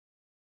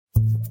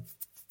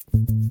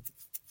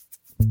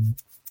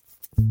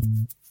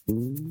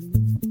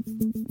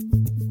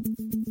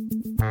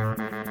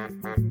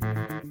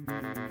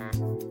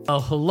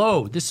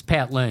Hello, this is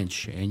Pat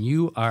Lynch, and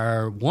you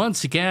are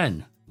once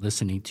again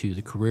listening to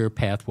the Career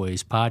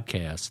Pathways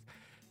podcast.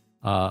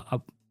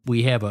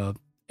 We have an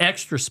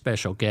extra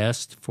special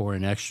guest for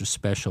an extra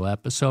special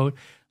episode,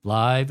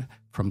 live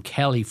from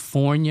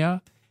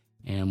California,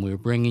 and we're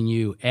bringing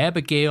you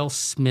Abigail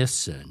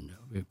Smithson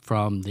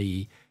from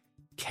the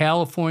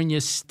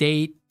California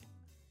State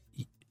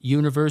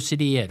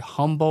University at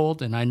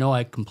Humboldt, and I know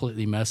I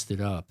completely messed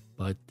it up,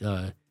 but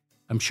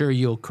I'm sure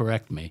you'll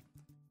correct me.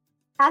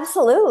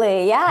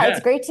 Absolutely. Yeah, it's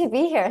great to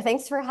be here.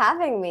 Thanks for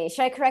having me.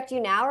 Should I correct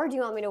you now, or do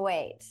you want me to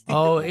wait?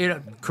 Oh,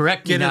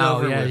 correct me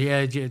now.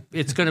 Yeah,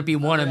 it's going to be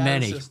one of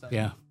many.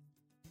 Yeah.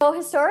 So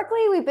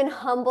historically, we've been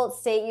Humboldt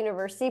State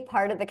University,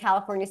 part of the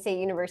California State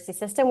University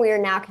system. We are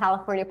now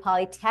California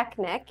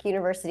Polytechnic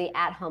University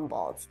at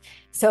Humboldt.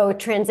 So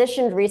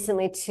transitioned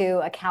recently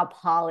to a Cal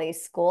Poly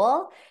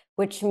school,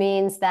 which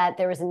means that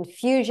there was an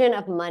infusion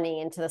of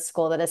money into the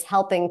school that is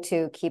helping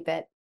to keep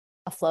it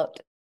afloat.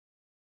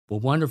 Well,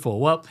 wonderful.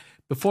 Well,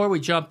 before we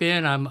jump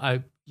in,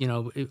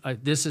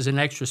 this is an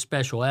extra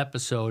special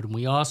episode, and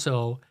we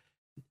also,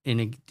 in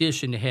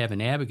addition to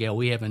having Abigail,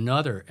 we have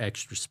another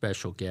extra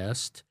special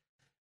guest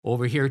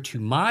over here to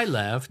my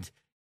left.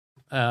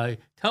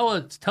 Tell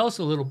us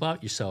a little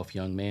about yourself,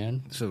 young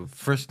man. So,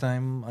 first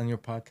time on your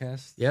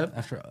podcast. Yep.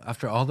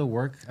 After all the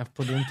work I've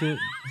put into it,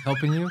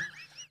 helping you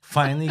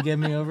finally get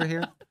me over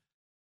here.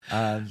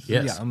 Yes.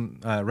 Yeah, I'm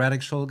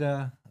Radek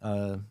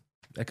Shulga,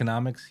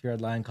 economics here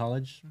at Lyon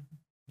College.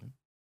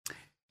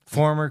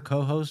 Former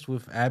co-host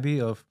with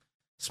Abby of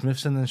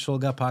Smithson and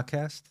Shulga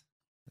podcast.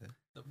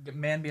 The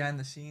man behind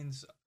the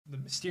scenes, the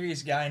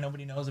mysterious guy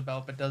nobody knows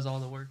about but does all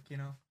the work,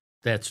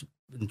 That's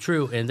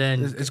true. And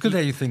then It's good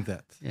that you think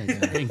that.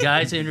 Yeah. And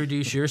guys,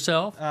 introduce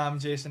yourself.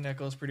 Jason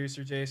Nichols,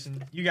 producer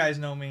Jason. You guys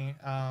know me.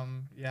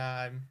 I'm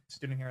a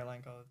student here at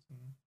Lyon College.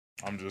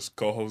 I'm just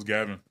co-host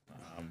Gavin.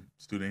 I'm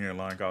a student here at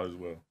Lyon College as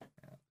well.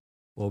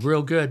 Well,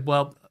 real good.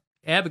 Well,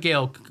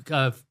 Abigail,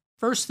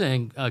 first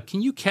thing,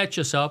 can you catch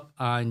us up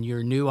on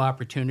your new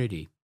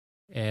opportunity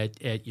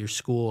at your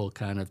school?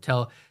 Kind of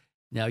tell.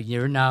 Now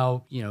you're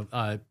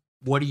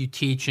what are you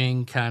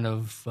teaching? Kind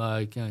of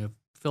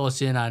fill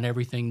us in on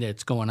everything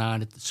that's going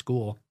on at the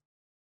school.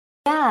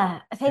 Yeah,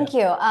 thank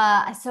you.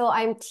 So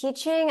I'm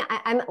teaching.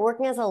 I'm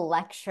working as a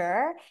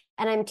lecturer,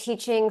 and I'm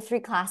teaching 3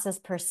 classes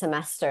per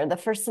semester. The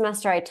first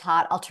semester I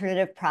taught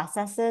alternative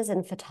processes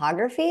in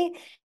photography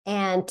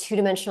and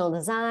 2-dimensional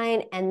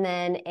design, and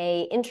then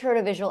a intro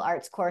to visual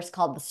arts course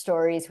called The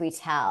Stories We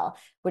Tell,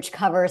 which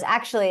covers,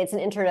 it's an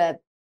intro to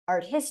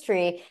art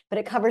history, but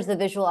it covers the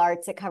visual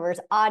arts, it covers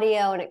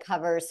audio, and it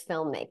covers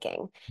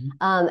filmmaking.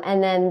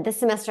 And then this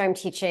semester I'm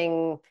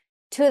teaching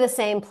 2 of the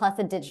same plus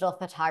a digital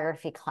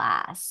photography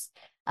class.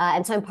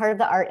 And so I'm part of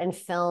the art and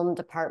film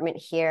department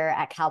here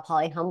at Cal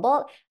Poly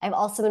Humboldt. I've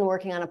also been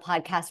working on a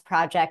podcast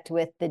project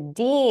with the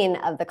dean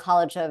of the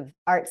College of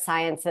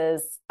Social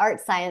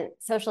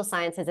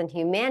Sciences and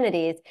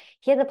Humanities.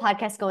 He has a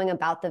podcast going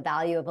about the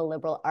value of a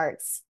liberal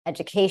arts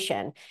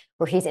education,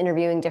 where he's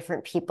interviewing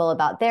different people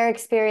about their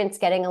experience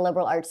getting a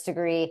liberal arts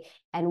degree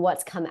and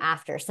what's come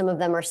after. Some of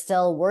them are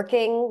still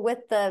working with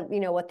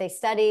what they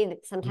studied.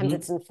 Sometimes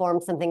it's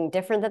informed something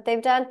different that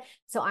they've done.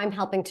 So I'm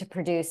helping to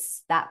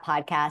produce that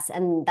podcast,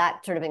 and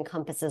that sort of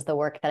encompasses the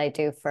work that I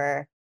do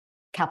for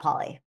Cal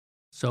Poly.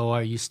 So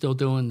are you still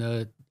doing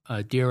the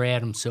Dear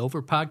Adam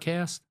Silver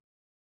podcast?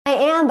 I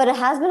am, but it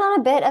has been on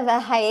a bit of a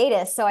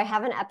hiatus. So I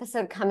have an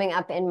episode coming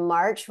up in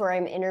March where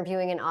I'm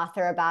interviewing an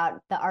author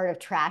about the art of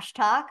trash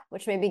talk,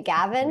 which maybe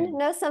Gavin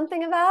knows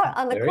something about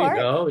on the court. There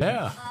you go,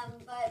 yeah.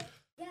 But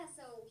yeah,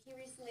 so he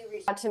recently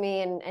reached out to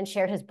me and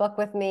shared his book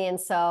with me.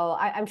 And so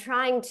I'm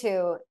trying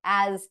to,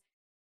 as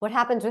what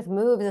happens with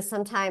moves is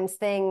sometimes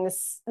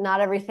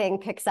not everything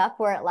picks up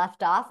where it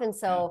left off. And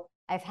so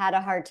I've had a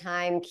hard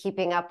time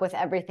keeping up with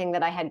everything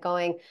that I had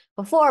going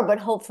before, but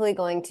hopefully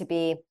going to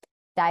be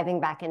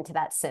diving back into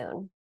that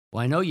soon.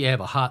 Well, I know you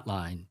have a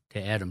hotline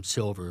to Adam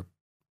Silver.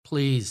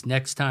 Please,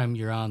 next time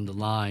you're on the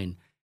line,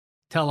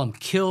 tell him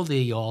kill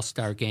the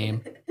All-Star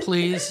game,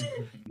 please.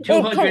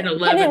 211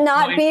 Can it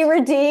not points. Be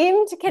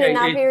redeemed? Can it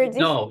not be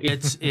redeemed? No,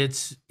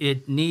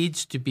 it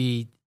needs to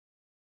be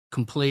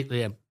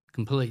completely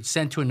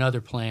sent to another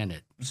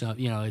planet. So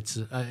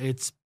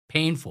it's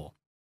painful.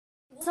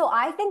 So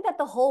I think that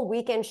the whole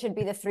weekend should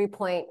be the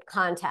 3-point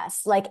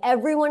contest. Like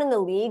everyone in the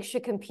league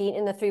should compete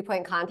in the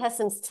 3-point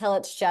contest until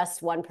it's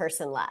just one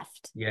person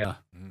left. Yeah.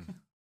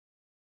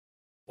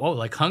 Oh,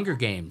 like Hunger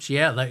Games.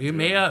 Yeah, like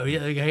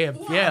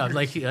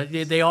like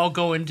they all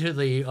go into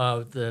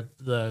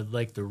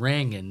the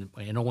ring and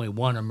only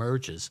one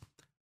emerges.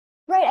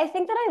 Right. I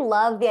think that I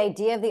love the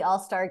idea of the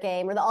All-Star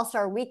game or the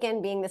All-Star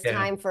weekend being this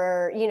time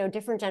for,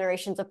 different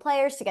generations of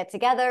players to get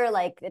together.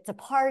 Like it's a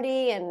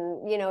party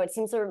and, it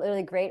seems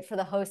really great for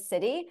the host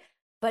city.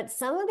 But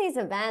some of these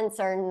events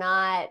are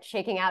not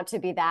shaking out to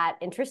be that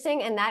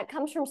interesting. And that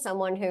comes from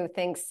someone who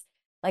thinks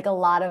like a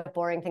lot of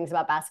boring things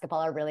about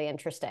basketball are really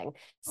interesting.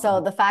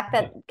 So the fact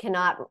that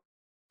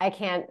I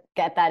can't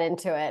get that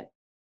into it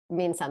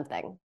means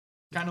something.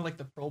 Kind of like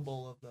the Pro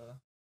Bowl of the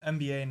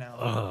NBA now.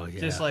 Oh yeah.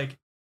 Just like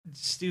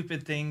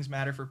stupid things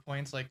matter for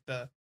points. Like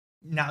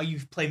now you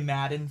play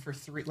Madden for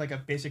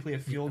basically a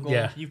field goal.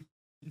 Yeah. You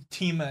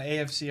team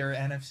AFC or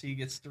NFC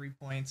gets 3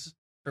 points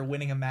for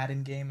winning a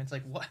Madden game. It's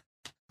like, what?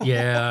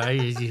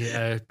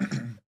 Yeah.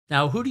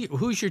 Now,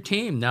 who's your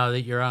team now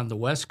that you're on the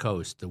West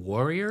Coast? The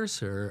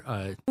Warriors or?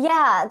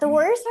 Yeah, the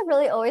Warriors have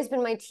really always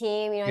been my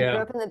team. I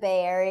grew up in the Bay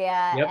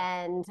Area, Yep.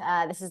 and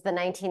this is the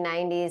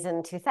 1990s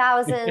and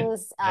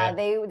 2000s. Yeah.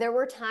 There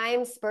were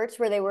spurts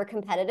where they were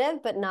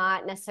competitive, but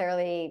not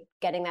necessarily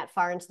getting that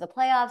far into the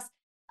playoffs.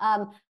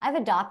 I've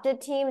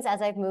adopted teams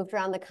as I've moved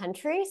around the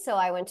country. So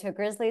I went to a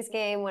Grizzlies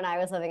game when I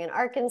was living in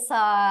Arkansas.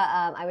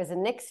 I was a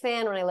Knicks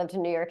fan when I lived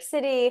in New York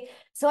City.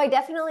 So I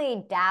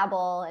definitely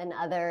dabble in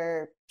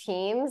other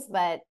teams,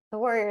 but the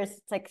Warriors,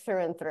 it's like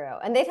through and through.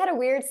 And they've had a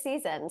weird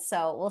season.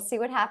 So we'll see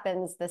what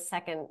happens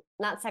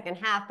not second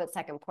half, but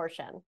second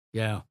portion.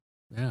 Yeah.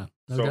 No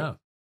doubt.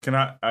 Can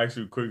I ask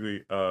you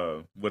quickly,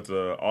 with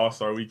the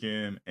All-Star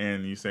weekend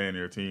and you saying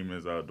your team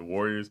is the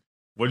Warriors,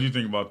 what do you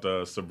think about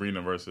the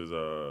Sabrina versus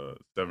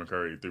Stephen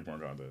Curry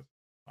 3-point contest?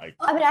 I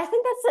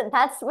think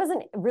that was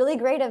a really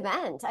great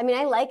event.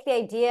 I like the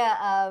idea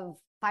of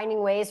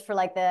finding ways for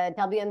like the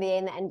WNBA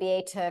and the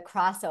NBA to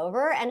cross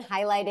over and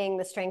highlighting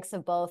the strengths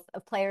of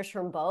players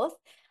from both.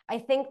 I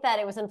think that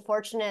it was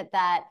unfortunate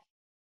that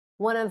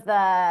one of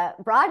the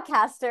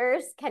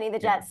broadcasters, Kenny the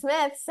Jet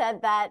Smith,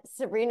 said that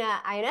Sabrina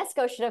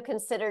Ionesco should have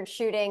considered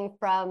shooting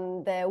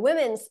from the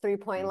women's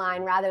 3-point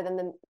line rather than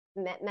the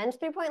men's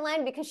 3-point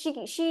line, because she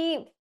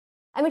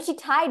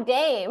tied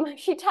Dame.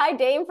 She tied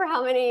Dame for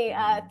how many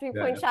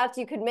 3-point shots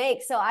you could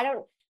make. So I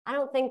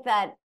don't think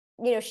that,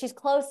 she's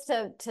close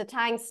to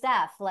tying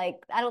Steph. Like,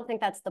 I don't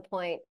think that's the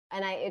point.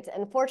 And it's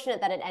unfortunate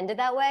that it ended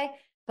that way,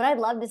 but I'd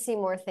love to see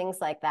more things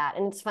like that.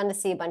 And it's fun to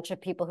see a bunch of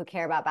people who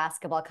care about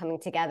basketball coming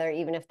together,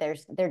 even if they're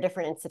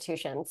different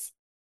institutions.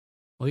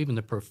 Well,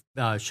 even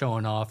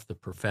showing off the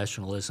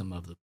professionalism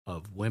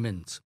of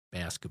women's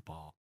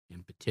basketball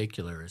in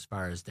particular, as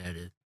far as that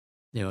is,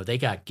 they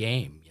got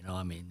game.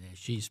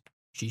 She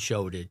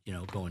showed it.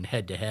 Going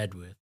head to head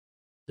with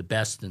the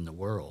best in the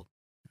world.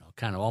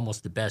 Kind of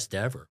almost the best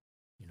ever.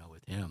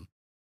 With him.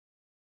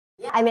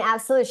 Yeah,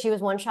 absolutely. She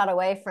was one shot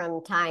away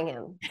from tying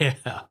him. Yeah.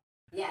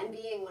 Yeah, and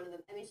being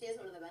she is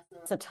one of the best in the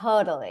world. So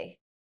totally.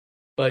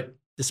 But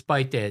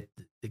despite that,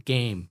 the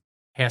game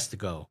has to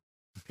go.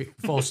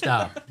 Full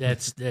stop.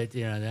 That's that.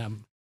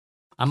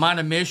 I'm on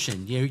a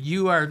mission.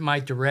 You are my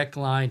direct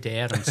line to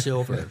Adam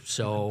Silver,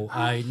 so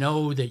I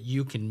know that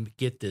you can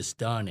get this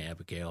done,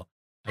 Abigail.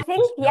 I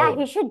think,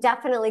 he should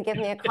definitely give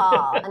me a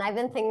call, and I've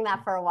been thinking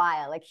that for a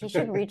while. Like, he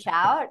should reach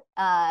out.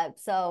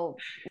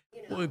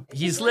 Well,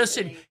 he's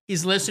listening.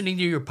 He's listening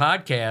to your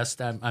podcast,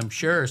 I'm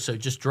sure. So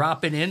just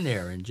drop it in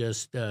there and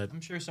just.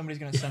 I'm sure somebody's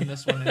going to send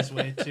this one his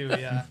way too.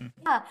 Yeah.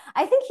 Yeah,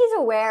 I think he's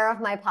aware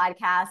of my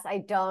podcast.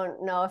 I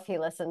don't know if he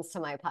listens to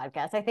my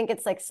podcast. I think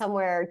it's like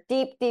somewhere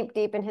deep, deep,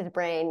 deep in his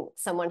brain,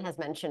 someone has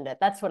mentioned it.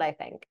 That's what I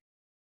think.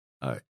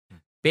 All right.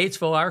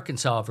 Batesville,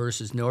 Arkansas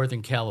versus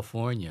Northern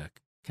California.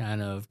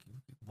 Kind of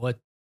what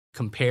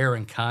compare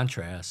and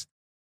contrast.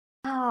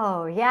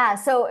 Oh, yeah.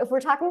 So if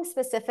we're talking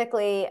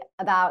specifically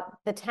about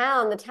the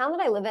town that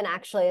I live in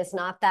actually is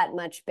not that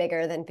much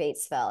bigger than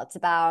Batesville. It's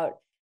about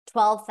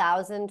 12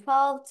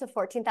 to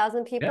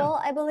 14,000 people,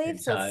 I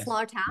believe. So it's a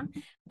smaller town.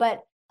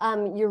 But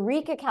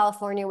Eureka,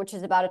 California, which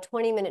is about a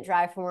 20-minute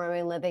drive from where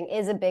I'm living,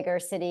 is a bigger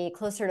city,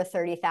 closer to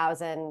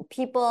 30,000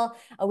 people.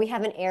 We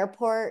have an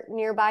airport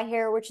nearby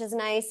here, which is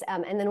nice.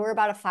 And then we're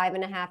about a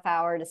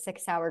 5.5 to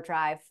 6 hour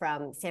drive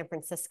from San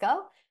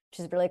Francisco,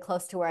 which is really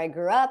close to where I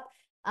grew up.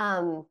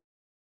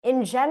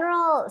 In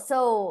general,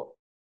 so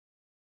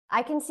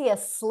I can see a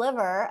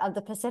sliver of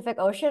the Pacific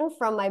Ocean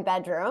from my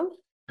bedroom.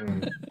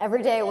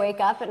 Every day I wake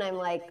up and I'm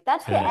like,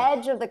 that's the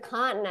edge of the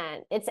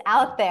continent. It's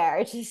out there.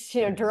 It just,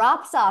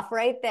 drops off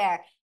right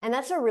there. And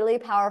that's a really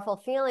powerful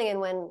feeling. And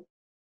when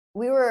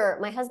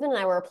my husband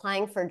and I were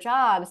applying for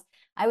jobs,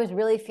 I was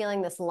really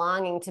feeling this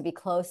longing to be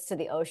close to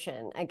the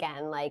ocean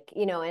again, like,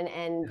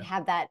 and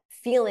have that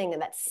feeling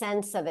and that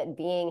sense of it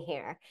being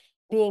here,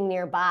 being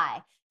nearby.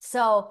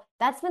 So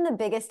that's been the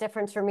biggest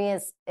difference for me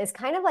is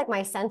kind of like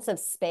my sense of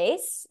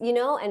space,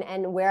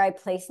 and where I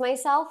place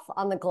myself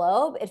on the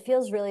globe. It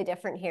feels really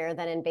different here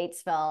than in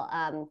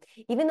Batesville.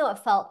 Even though it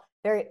felt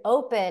very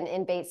open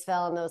in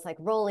Batesville and those like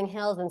rolling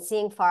hills and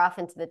seeing far off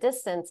into the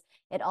distance,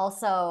 it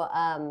also,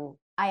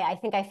 I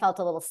think I felt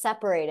a little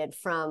separated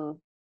from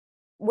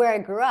where I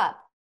grew up,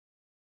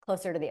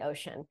 closer to the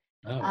ocean.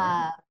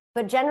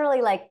 But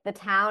generally, like the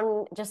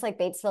town, just like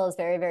Batesville, is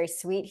very, very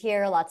sweet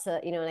here. Lots of,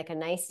 like a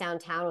nice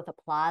downtown with a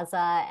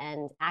plaza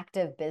and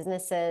active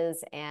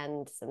businesses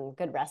and some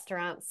good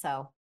restaurants.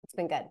 So it's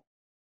been good.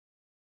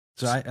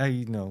 So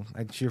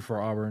I cheer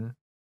for Auburn.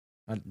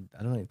 I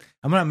don't know.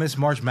 I'm gonna miss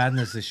March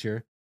Madness this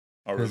year.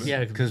 Oh, really?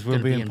 Yeah, because we'll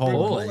gonna be in in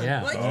Poland.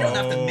 Yeah. Well, you don't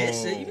have to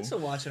miss it. You can still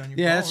watch it on your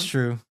phone. Yeah, that's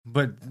true.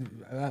 But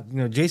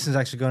Jason's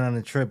actually going on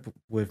a trip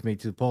with me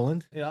to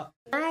Poland. Yeah.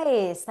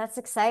 Nice. That's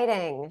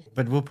exciting.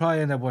 But we'll probably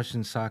end up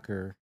watching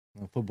soccer,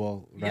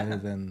 football, Yeah. rather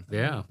than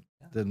Yeah.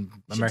 than You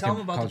should American tell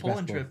them about the college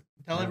Poland basketball. trip.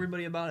 Tell Yeah.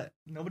 everybody about it.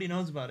 Nobody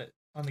knows about it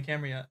on the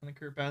camera yet, on the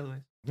Career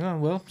Pathways. Yeah,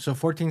 well, so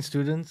 14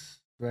 students,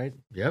 right?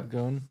 Yep.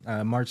 Going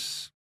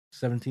March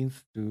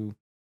 17th to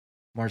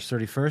March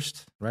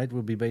 31st, right?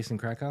 We'll be based in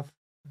Krakow.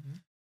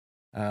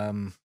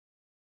 I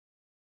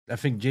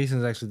think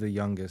Jason's actually the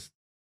youngest.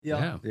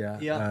 Yeah. Yeah.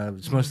 Yeah.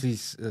 It's mostly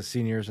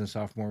seniors and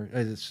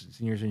sophomores,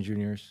 seniors and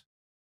juniors.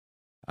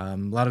 A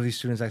lot of these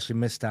students actually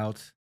missed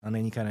out on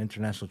any kind of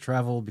international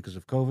travel because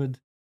of COVID.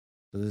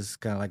 So this is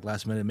kind of like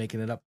last minute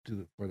making it up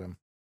for them.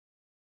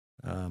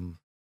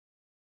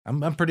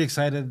 I'm pretty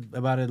excited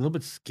about it. A little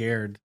bit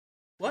scared.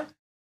 What?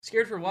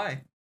 Scared for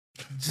why?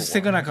 Just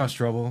think gonna cause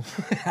trouble.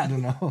 I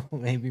don't know.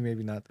 Maybe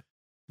not.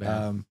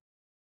 Yeah.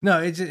 No,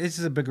 it's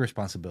just a big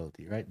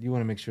responsibility, right? You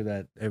want to make sure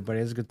that everybody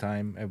has a good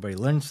time, everybody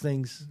learns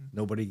things,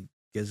 nobody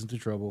gets into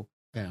trouble.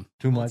 Yeah.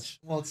 Too much.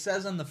 Well, it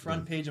says on the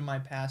front page of my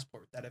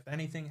passport that if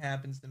anything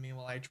happens to me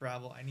while I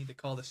travel, I need to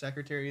call the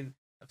Secretary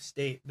of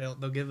State. They'll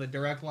give a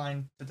direct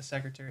line to the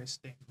Secretary of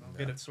State. They'll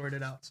get it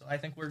sorted out. So I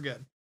think we're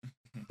good.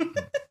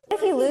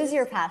 If you lose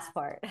your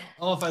passport,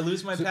 Oh, if I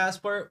lose my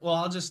passport, well,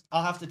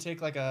 I'll have to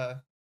take like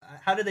a.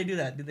 How did they do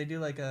that? Did they do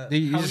like a?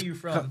 You How are just you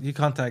from? You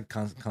contact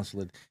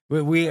consulate.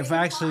 We have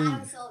actually.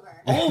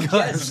 Oh,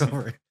 yes.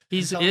 Silver.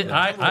 He's. Tell them the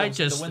I Timberwolves to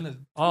just. win the-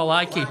 All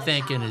I keep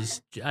thinking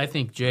is, I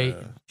think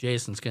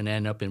Jason's going to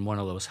end up in one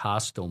of those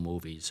Hostel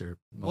movies or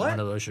What? one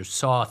of those, or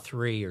Saw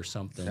 3 or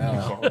something. you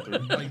No. know?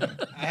 Like,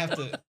 I have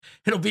to.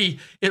 It'll be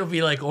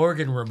like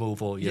organ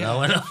removal, you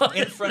know.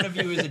 In front of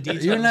you is a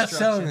detailed You're not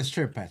selling instruction. this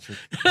trip,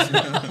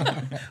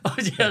 Patrick. Oh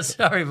yeah,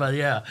 sorry, but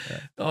yeah.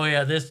 Oh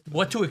yeah, this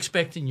what to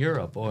expect in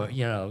Europe, or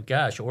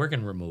gosh,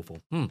 organ removal.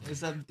 Is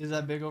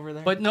that big over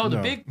there? But no, the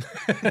No. big.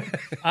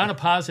 On a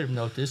positive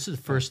note, this is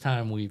the first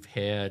time we've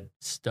had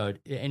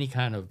any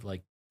kind of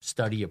like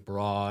study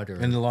abroad or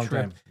In a long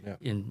trip time. Yeah.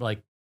 in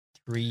like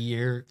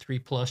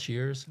 3+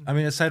 years. I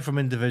mean, aside from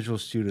individual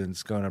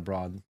students going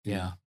abroad,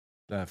 Yeah.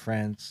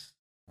 France,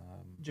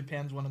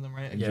 Japan's one of them,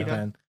 right? and Yeah.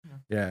 Japan. Yeah.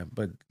 Yeah,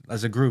 but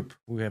as a group,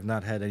 we have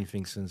not had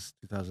anything since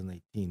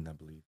 2018, I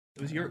believe.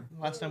 It was your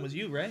last time was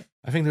you, right?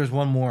 I think there's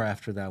one more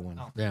after that one.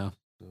 Oh. Yeah.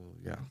 So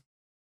yeah,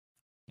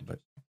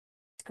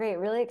 it's great,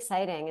 really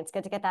exciting. It's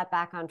good to get that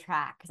back on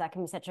track because that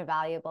can be such a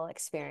valuable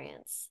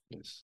experience.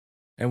 yes.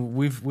 And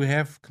we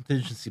have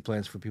contingency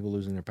plans for people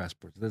losing their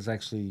passports. That's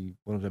actually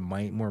one of the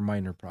more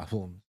minor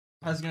problems.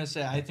 I was gonna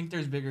say I think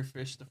there's bigger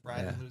fish to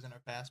fry than Yeah. losing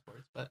our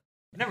passports, but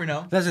you never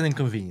know. That's an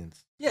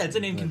inconvenience. Yeah, it's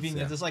an That's-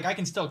 inconvenience. yeah. It's like I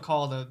can still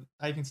call the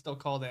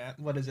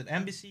what is it,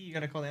 embassy? You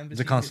gotta call the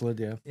embassy. The consulate,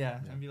 yeah. Yeah,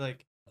 and be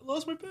like, I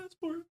lost my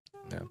passport.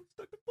 Yeah. I'm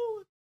stuck in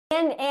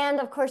Poland. And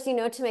of course, to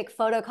make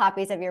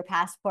photocopies of your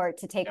passport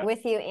to take Yeah.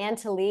 with you and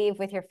to leave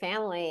with your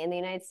family in the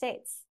United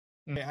States.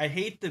 I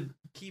hate to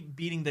keep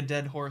beating the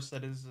dead horse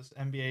that is this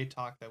NBA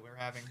talk that we're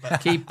having,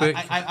 but Keep it.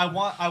 I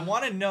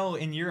want to know,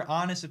 in your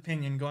honest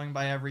opinion, going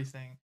by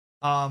everything,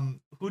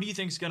 who do you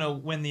think's gonna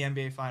win the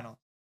NBA final?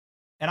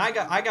 And I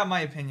got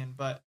my opinion,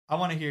 but I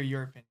want to hear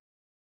your opinion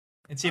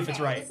and see if it's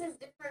right. This is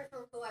different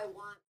from who I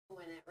want to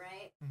win it,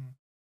 right?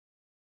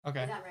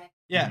 Okay. Is that right?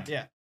 Yeah,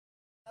 yeah.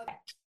 Okay.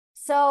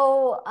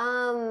 So,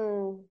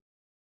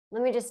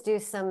 let me just do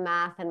some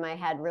math in my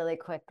head really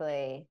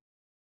quickly.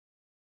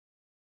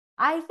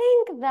 I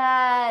think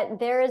that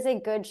there is a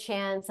good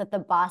chance that the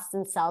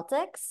Boston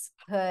Celtics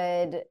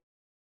could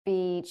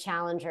be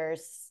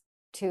challengers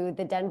to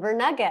the Denver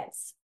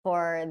Nuggets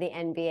for the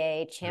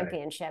NBA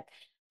championship.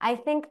 I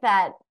think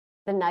that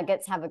the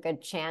Nuggets have a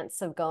good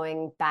chance of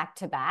going back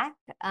to back,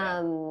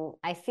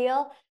 I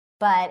feel.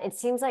 But it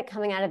seems like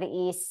coming out of the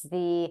East,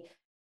 the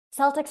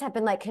Celtics have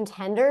been like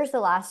contenders the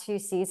last few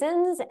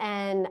seasons,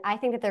 and I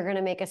think that they're going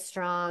to make a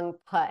strong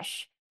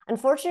push.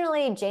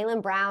 Unfortunately,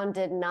 Jaylen Brown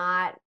did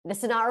not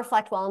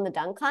reflect well in the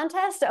dunk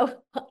contest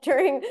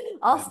during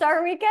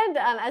All-Star weekend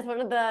as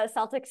one of the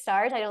Celtics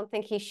stars. I don't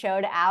think he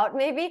showed out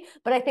maybe,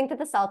 but I think that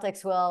the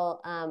Celtics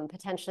will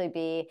potentially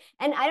be,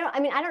 and I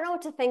don't know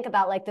what to think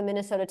about like the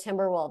Minnesota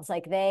Timberwolves.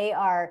 Like they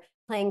are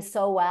playing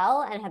so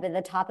well and have been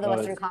at the top of the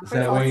Western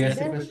Conference all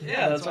season.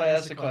 Yeah, that's why I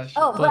asked the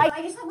question. Oh, but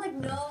I just have like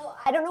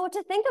I don't know what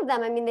to think of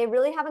them. I mean, they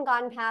really haven't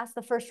gotten past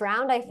the first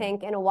round, I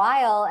think, in a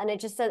while. And it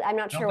just says, I'm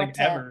not sure what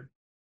to. Ever.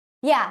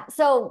 Yeah.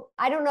 So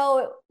I don't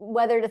know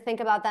whether to think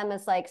about them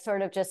as like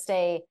sort of just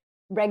a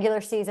regular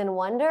season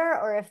wonder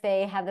or if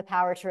they have the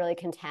power to really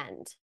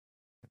contend.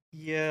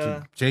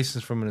 Yeah.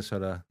 Jason's from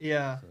Minnesota.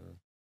 Yeah. So.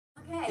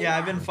 Okay. Yeah,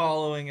 I've been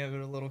following it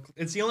a little.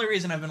 It's the only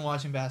reason I've been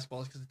watching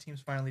basketball is because the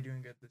team's finally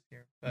doing good this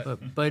year. But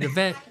I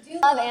do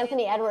love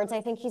Anthony Edwards.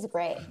 I think he's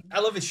great. I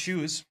love his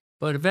shoes.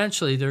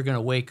 eventually they're going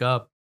to wake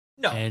up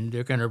No. and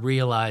they're going to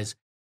realize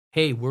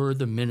hey, we're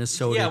the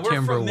Minnesota Yeah, we're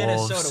Timberwolves. from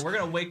Minnesota. We're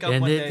gonna wake up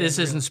and one day. This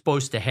isn't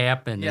supposed to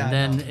happen, Yeah,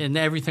 and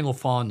everything will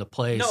fall into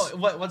place. No,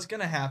 what's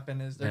gonna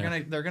happen is they're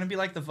gonna be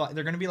like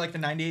the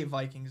 '98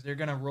 Vikings. They're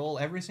gonna roll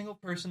every single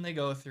person they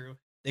go through.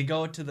 They'll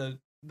go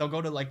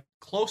to like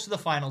close to the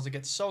finals. It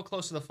gets so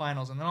close to the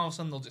finals, and then all of a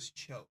sudden they'll just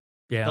choke.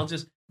 Yeah,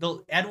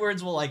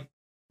 Edwards will like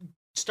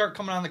start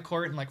coming on the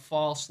court and like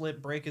fall,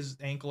 slip, break his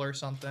ankle or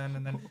something,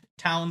 and then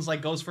Towns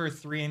like goes for a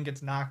 3 and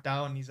gets knocked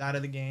out, and he's out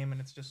of the game, and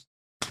it's just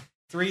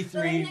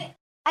 3-3.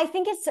 I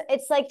think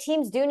it's like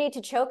teams do need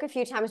to choke a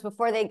few times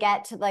before they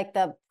get to like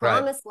the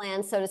promised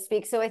land, so to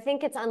speak. So I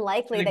think it's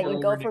unlikely that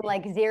you go from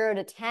like 0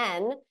 to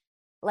 10,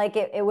 like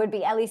it would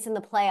be at least in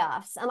the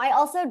playoffs. I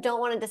also don't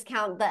want to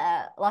discount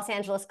the Los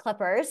Angeles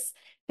Clippers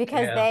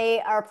because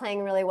they are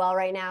playing really well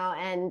right now,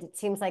 and it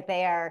seems like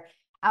they are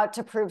out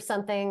to prove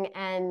something.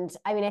 And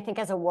I mean, I think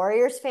as a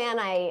Warriors fan,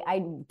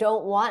 I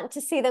don't want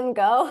to see them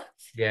go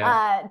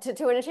to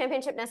win a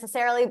championship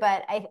necessarily,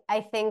 but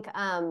I think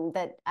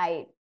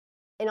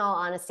in all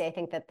honesty, I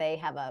think that they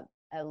have a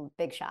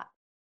big shot.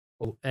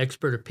 Well,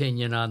 expert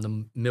opinion on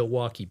the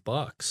Milwaukee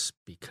Bucks,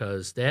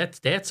 because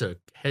that's a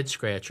head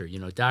scratcher. You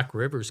know, Doc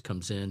Rivers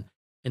comes in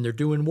and they're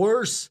doing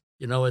worse.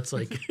 You know, it's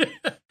like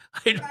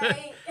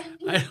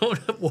I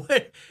don't know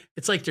what.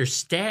 It's like they're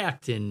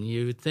stacked, and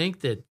you would think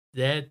that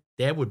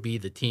would be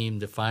the team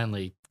to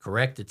finally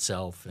correct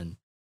itself and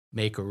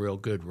make a real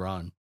good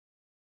run.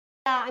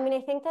 Yeah, I mean, I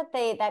think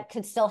that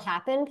could still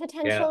happen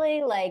potentially.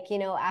 Yeah. Like, you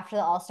know, after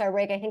the All-Star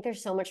break, I think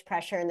there's so much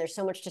pressure and there's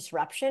so much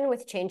disruption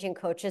with changing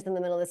coaches in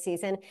the middle of the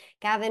season.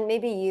 Gavin,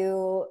 maybe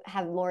you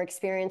have more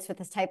experience with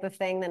this type of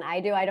thing than I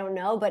do. I don't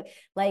know, but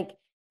like,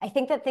 I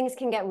think that things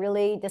can get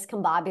really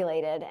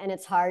discombobulated, and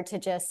it's hard to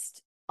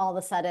just all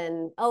of a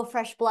sudden, oh,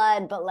 fresh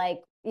blood. But like,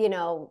 you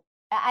know,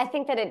 I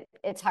think that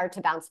it's hard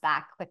to bounce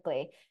back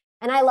quickly.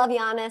 And I love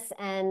Giannis,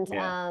 and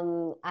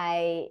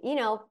I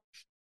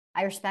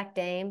respect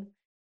Dame.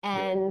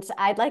 And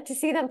I'd like to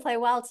see them play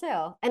well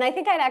too. And I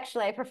think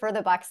I prefer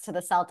the Bucks to the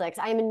Celtics.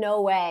 I'm in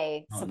no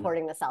way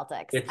supporting the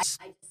Celtics. I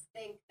just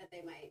think that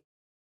they might.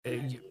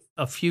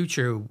 A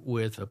future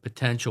with a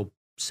potential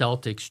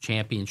Celtics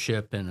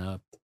championship and a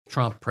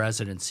Trump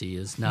presidency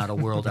is not a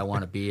world I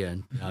want to be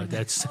in.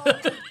 That's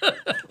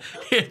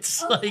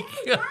it's like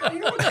other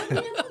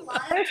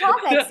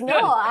topics.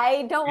 No,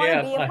 I don't want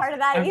to be a part of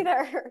that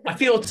either. I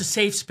feel it's a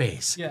safe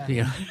space. Yeah.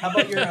 You know? How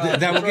about your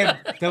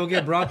that will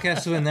get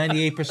broadcast to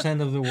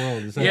 98% of the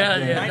world.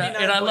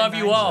 And I love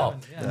you all.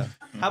 Yeah.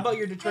 How about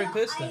your Detroit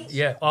Pistons?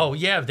 Yeah. Oh,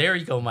 yeah. There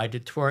you go. My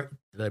Detroit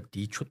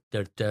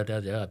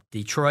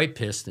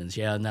Pistons.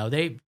 Yeah. Now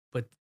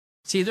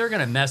see, they're going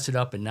to mess it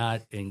up and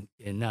not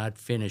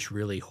finish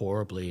really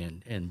horribly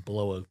and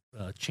blow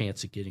a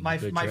chance of getting a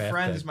good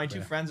draft pick. My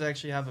two friends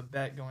actually have a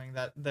bet going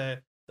that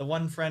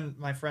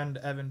my friend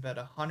Evan bet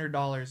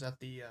 $100 that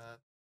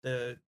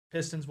the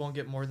Pistons won't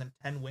get more than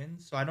 10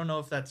 wins. So I don't know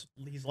if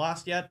he's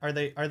lost yet.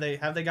 Have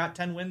they got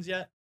 10 wins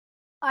yet?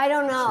 I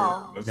don't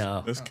know.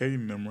 That's Kate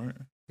and them, right?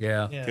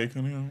 Yeah. Kate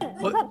coming in.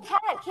 But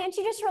Pat, can't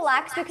you just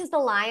relax because the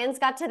Lions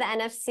got to the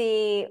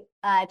NFC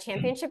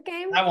championship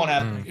game? That won't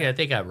happen. Yeah,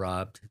 they got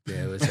robbed.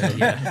 That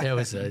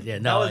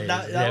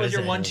was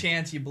your one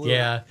chance. You blew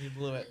it. You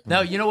blew it.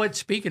 Now, you know what?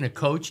 Speaking of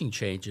coaching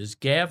changes,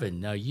 Gavin,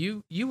 now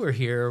you were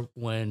here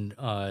when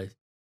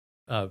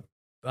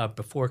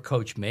before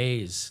Coach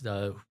Mays.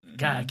 God,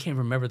 I can't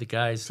remember the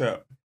guy's.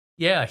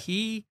 Yeah,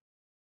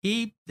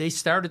 they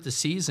started the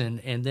season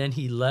and then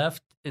he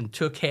left and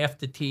took half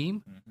the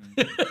team.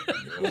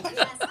 Yes,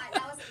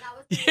 that was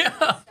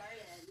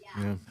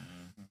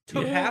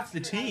Took half the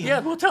team. Yeah,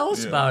 well, tell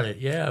us about it.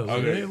 Yeah.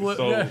 Okay.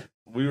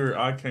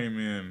 I came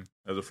in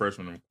as a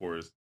freshman, of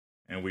course,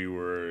 and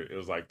it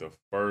was like the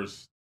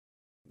first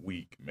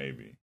week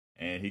maybe.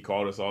 And he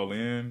called us all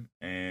in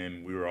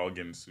and we were all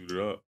getting suited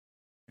up.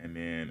 And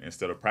then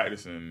instead of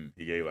practicing,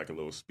 he gave like a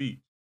little speech.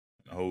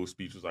 And the whole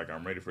speech was like,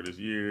 I'm ready for this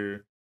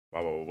year.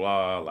 Blah, blah, blah,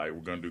 blah. Like,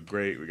 we're going to do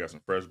great. We got some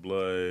fresh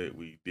blood.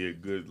 We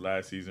did good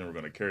last season. We're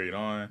going to carry it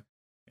on.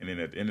 And then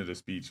at the end of the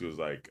speech, he was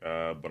like,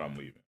 but I'm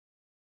leaving.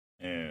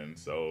 And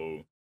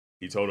so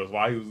he told us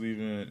why he was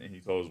leaving, and he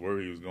told us where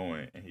he was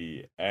going. And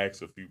he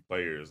asked a few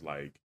players,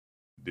 like,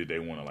 did they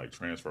want to, like,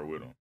 transfer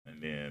with him?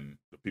 And then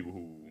the people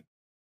who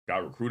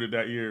got recruited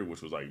that year,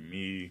 which was, like,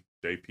 me,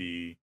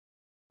 JP,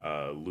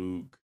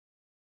 Luke.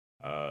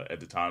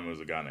 At the time, it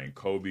was a guy named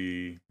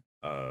Kobe,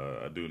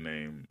 a dude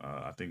named,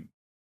 I think,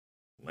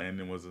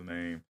 Landon was his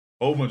name.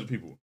 A whole bunch of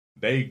people.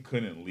 They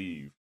couldn't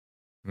leave.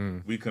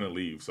 We couldn't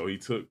leave. So he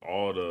took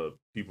all the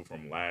people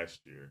from last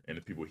year and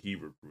the people he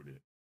recruited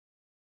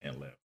and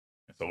left.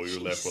 And so we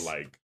were left with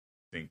like,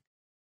 I think,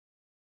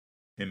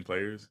 10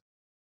 players.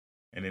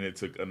 And then it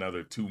took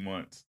another 2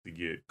 months to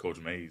get Coach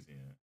Mays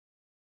in.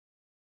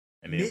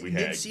 And then we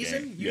had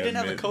mid-season? You didn't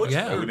have a coach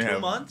for 2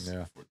 months?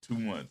 Yeah. For 2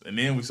 months. And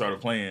then we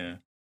started playing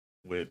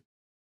with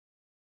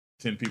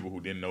 10 people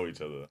who didn't know each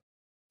other.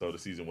 So the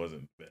season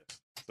wasn't the best.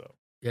 So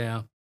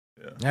Yeah,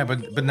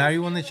 but now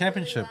you won the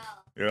championship.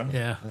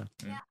 Yeah.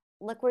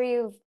 Look where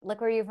you've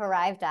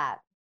arrived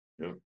at.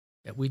 Yep.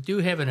 We do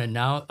have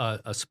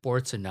a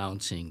sports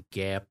announcing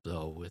gap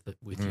though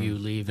with you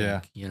leaving.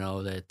 Yeah. You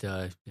know that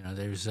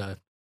there's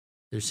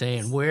they're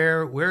saying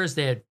where is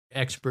that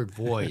expert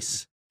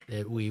voice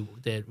that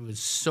was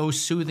so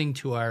soothing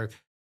to our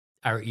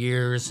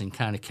ears and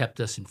kind of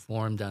kept us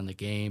informed on the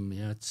game.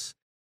 You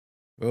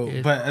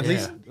know, But at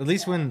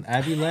least when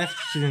Abby left,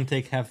 she didn't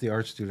take half the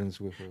art students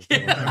with her.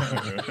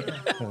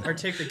 Or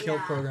take the kill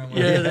program.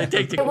 Yeah, they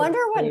take the. I wonder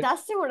what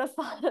Dustin would have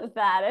thought of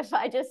that if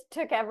I just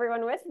took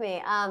everyone with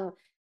me.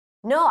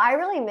 No, I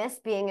really miss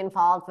being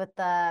involved with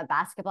the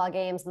basketball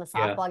games and the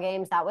softball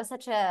games. That was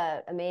such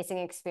a amazing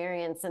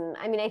experience. And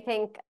I mean, I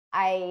think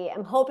I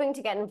am hoping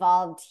to get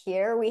involved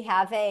here. We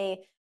have a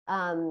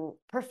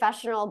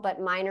professional but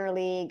minor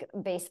league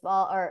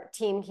baseball or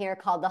team here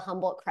called the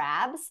Humboldt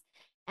Crabs.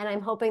 And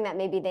I'm hoping that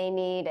maybe they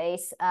need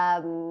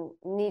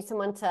need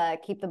someone to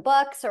keep the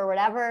books or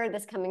whatever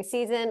this coming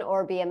season,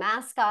 or be a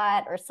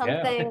mascot or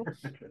something.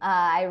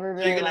 I would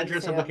really So you're gonna like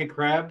dress to. up like a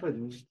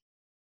crab?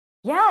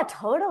 Yeah,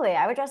 totally.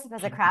 I would dress up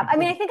as a crab. I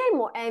mean, I think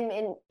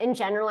I'm in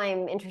general,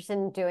 I'm interested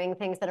in doing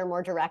things that are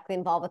more directly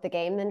involved with the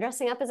game than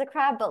dressing up as a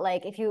crab. But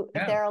like, if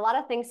there are a lot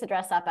of things to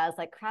dress up as,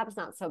 like crab's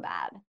not so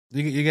bad.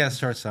 You gotta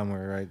start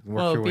somewhere, right?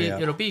 Well,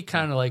 it'll be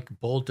kind of like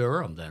Bull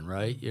Durham then,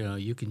 right? You know,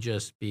 you can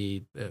just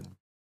be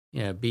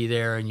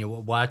there and you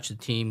watch the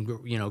team,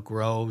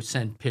 grow,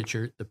 send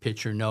the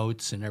pitcher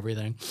notes and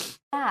everything.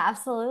 Yeah,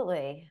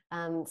 absolutely.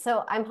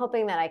 So I'm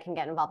hoping that I can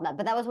get involved in that.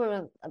 But that was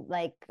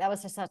that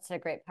was just such a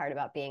great part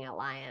about being at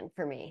Lyon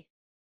for me.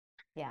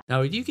 Yeah.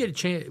 Now, do you get a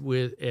chance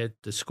at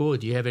the school?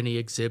 Do you have any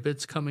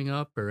exhibits coming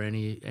up or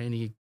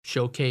any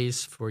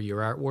showcase for your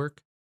artwork?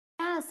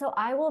 Yeah, so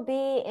I will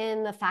be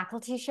in the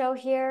faculty show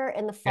here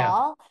in the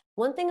fall.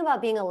 One thing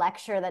about being a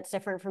lecturer that's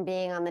different from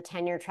being on the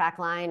tenure track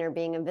line or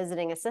being a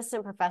visiting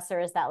assistant professor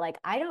is that like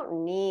I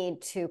don't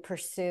need to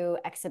pursue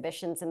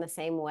exhibitions in the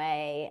same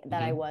way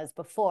that I was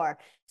before.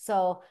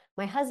 So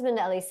my husband,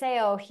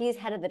 Eliseo, he's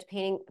head of the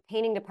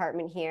painting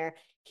department here.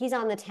 He's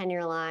on the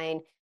tenure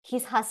line.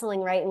 He's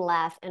hustling right and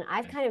left. And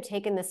I've kind of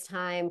taken this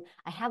time.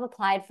 I have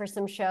applied for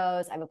some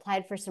shows. I've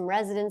applied for some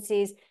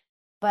residencies,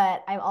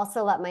 but I've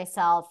also let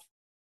myself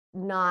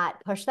not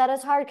push that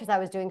as hard because I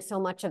was doing so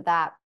much of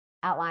that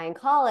at Lyon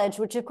College,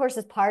 which of course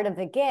is part of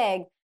the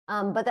gig.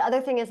 But the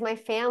other thing is my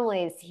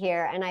family's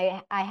here, and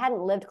I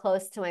hadn't lived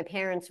close to my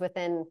parents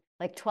within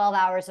like 12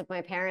 hours of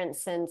my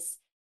parents since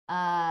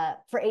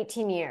for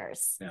 18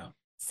 years. Yeah.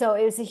 So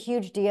it was a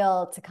huge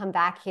deal to come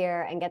back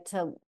here and get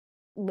to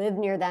live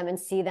near them and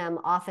see them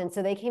often.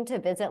 So they came to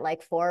visit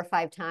like 4 or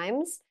 5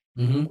 times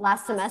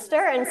last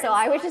semester. And so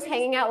I was just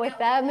hanging out with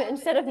them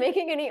instead of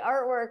making any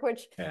artwork,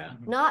 which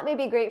not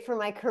maybe great for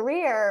my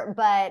career,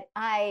 but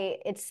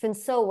it's been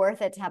so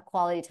worth it to have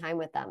quality time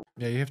with them.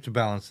 Yeah, you have to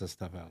balance this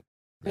stuff out.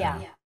 Yeah.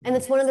 And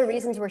it's one of the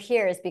reasons we're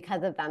here is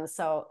because of them.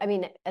 So, I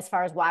mean, as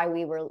far as why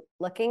we were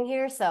looking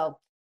here, so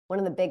one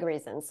of the big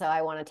reasons. So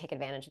I want to take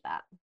advantage of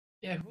that.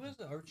 Yeah. Who has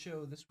the art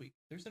show this week?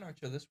 There's an art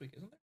show this week,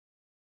 isn't there?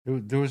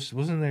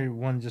 Wasn't there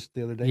one just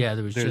the other day? Yeah,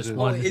 there's just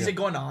one. Is it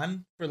going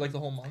on for like the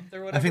whole month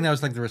or whatever? I think that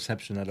was like the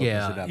reception that opens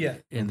it up. Yeah.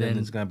 And then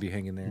it's going to be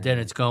hanging there. Then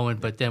it's going,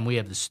 but then we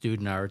have the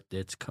student art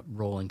that's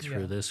rolling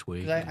through this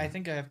week. I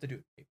think I have to do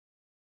it.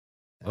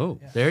 Oh,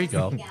 there you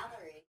go.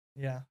 Gallery.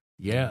 Yeah.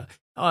 Yeah.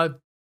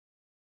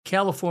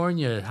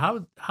 California,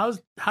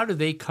 how do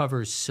they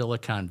cover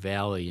Silicon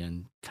Valley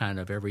and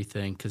kind of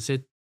everything? Because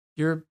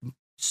you're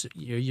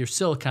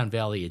Silicon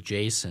Valley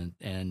adjacent,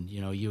 and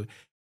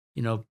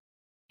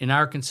in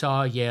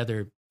Arkansas,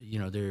 they're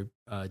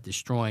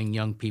destroying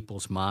young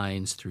people's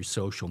minds through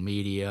social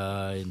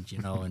media, and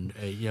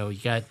you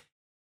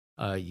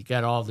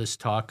got all this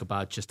talk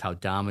about just how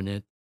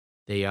dominant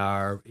they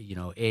are.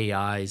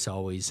 AI is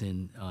always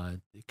in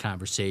the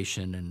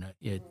conversation,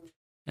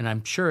 and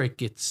I'm sure it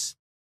gets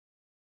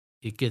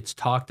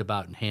talked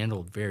about and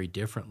handled very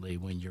differently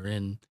when you're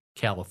in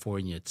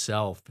California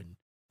itself and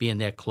being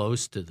that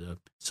close to the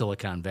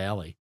Silicon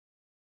Valley.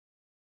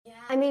 Yeah,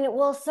 I mean,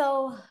 well,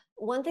 so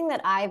one thing that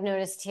I've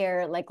noticed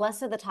here, like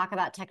less of the talk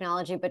about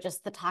technology, but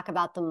just the talk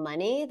about the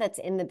money that's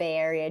in the Bay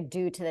Area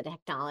due to the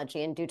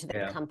technology and due to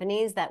the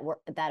companies that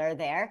are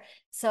there.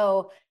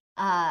 So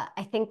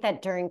I think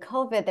that during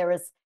COVID,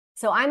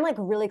 so I'm like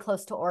really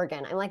close to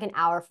Oregon. I'm like an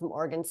hour from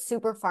Oregon,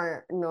 super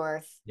far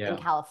north in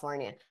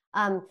California.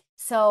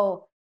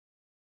 So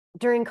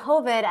during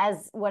COVID,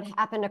 as what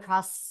happened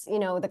across,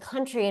 the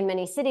country in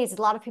many cities,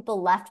 a lot of people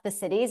left the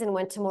cities and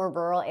went to more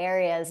rural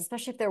areas,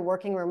 especially if they're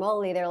working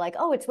remotely. They're like,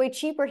 oh, it's way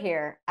cheaper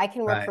here. I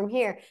can work from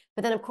here.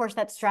 But then, of course,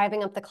 that's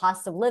driving up the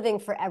cost of living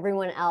for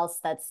everyone else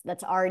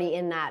that's already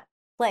in that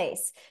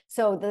place.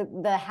 So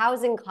the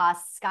housing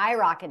costs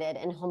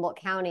skyrocketed in Humboldt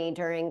County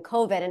during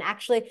COVID. And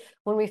actually,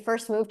 when we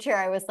first moved here,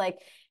 I was like,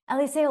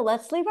 Eliseo,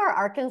 let's leave our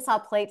Arkansas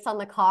plates on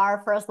the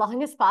car for as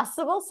long as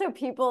possible so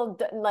people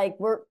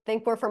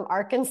think we're from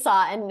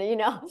Arkansas and,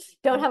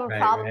 don't have a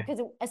problem.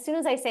 Because as soon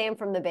as I say I'm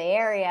from the Bay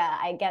Area,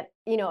 I get,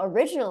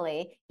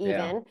 originally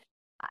even,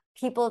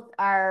 people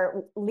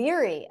are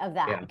leery of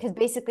that Yeah. because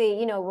basically,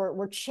 you know,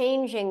 we're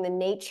changing the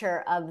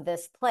nature of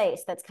this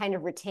place that's kind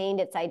of retained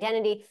its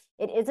identity.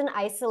 It is an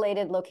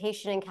isolated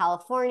location in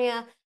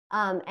California,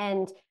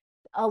 and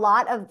a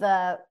lot of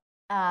the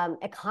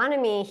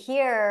economy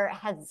here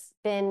has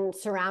been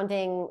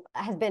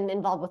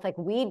involved with like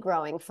weed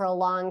growing for a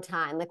long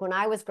time. Like when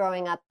I was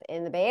growing up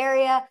in the Bay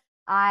Area,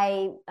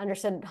 I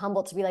understood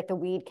Humboldt to be like the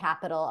weed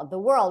capital of the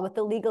world. With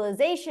the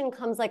legalization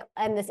comes like,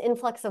 and this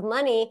influx of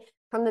money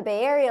from the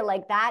Bay Area,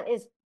 like that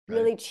is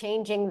really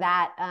changing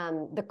that,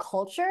 the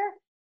culture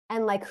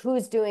and like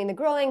who's doing the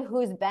growing,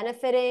 who's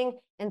benefiting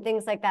and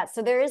things like that.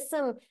 So there is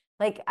some,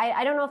 like,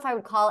 I don't know if I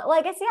would call it, well,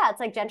 I guess, yeah, it's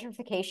like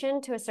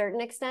gentrification to a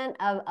certain extent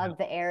of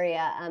the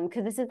area.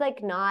 Because this is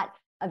like not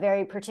a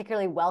very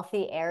particularly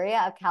wealthy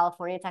area of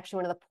California. It's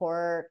actually one of the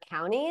poorer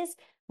counties,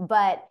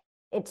 but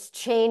it's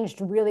changed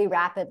really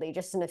rapidly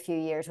just in a few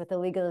years with the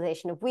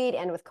legalization of weed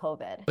and with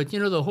COVID. But you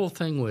know, the whole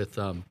thing with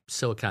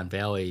Silicon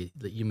Valley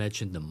that you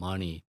mentioned, the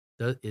money,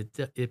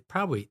 it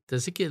probably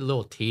does it get a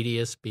little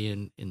tedious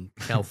being in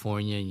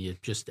California, and you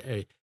just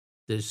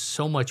there's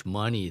so much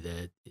money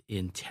that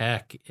in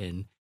tech,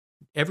 and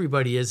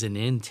everybody isn't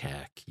in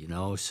tech, you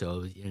know.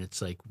 So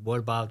it's like, what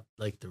about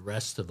like the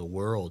rest of the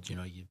world? You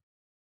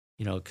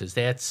know, because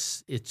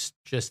it's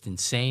just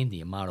insane the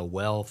amount of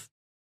wealth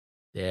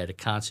that a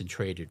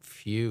concentrated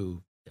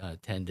few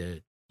tend to,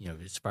 you know,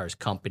 as far as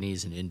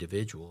companies and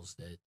individuals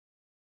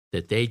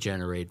that they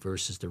generate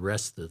versus the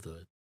rest of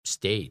the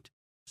state.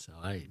 So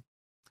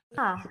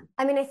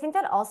I mean, I think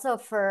that also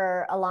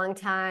for a long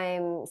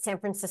time, San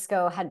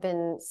Francisco had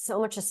been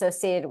so much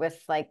associated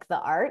with like the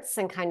arts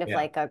and kind of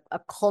like a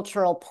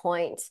cultural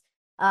point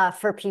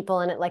for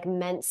people. And it like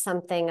meant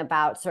something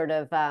about sort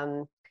of,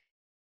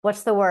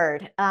 what's the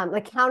word?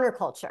 Like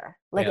counterculture.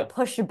 Like it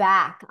pushed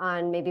back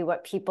on maybe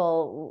what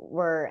people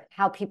were,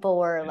 how people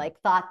were like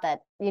thought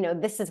that, you know,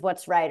 this is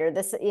what's right, or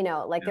this, you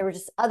know, like there were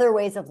just other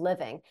ways of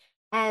living.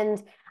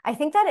 And I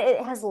think that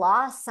it has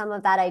lost some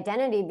of that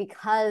identity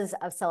because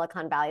of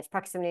Silicon Valley, its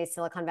proximity to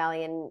Silicon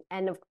Valley,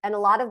 and a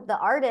lot of the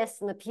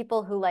artists and the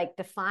people who like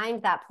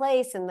defined that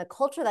place and the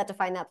culture that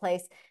defined that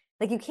place,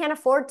 like you can't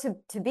afford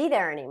to be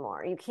there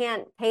anymore. You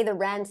can't pay the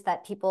rent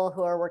that people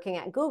who are working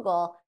at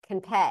Google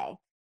can pay.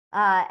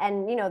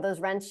 And you know, those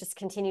rents just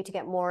continue to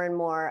get more and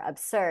more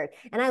absurd.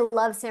 And I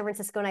love San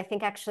Francisco, and I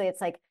think actually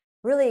it's like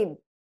really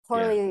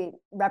poorly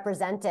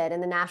represented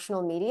in the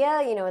national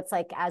media. You know, it's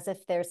like as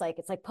if there's like,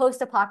 it's like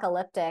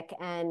post-apocalyptic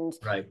and,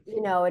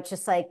 you know, it's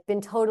just like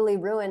been totally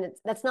ruined.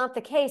 That's not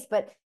the case,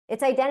 but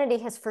its identity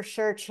has for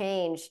sure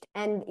changed.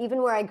 And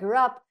even where I grew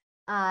up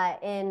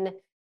in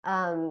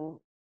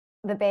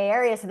the Bay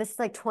Area, so this is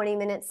like 20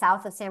 minutes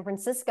south of San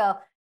Francisco,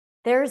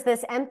 there's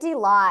this empty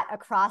lot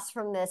across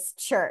from this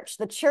church.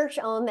 The church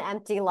owned the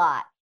empty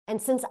lot. And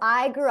since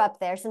I grew up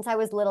there, since I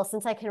was little,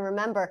 since I can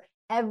remember,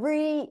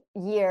 every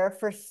year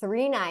for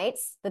 3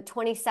 nights, the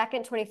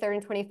 22nd, 23rd,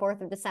 and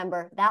 24th of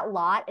December, that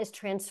lot is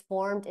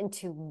transformed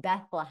into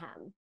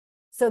Bethlehem.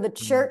 So the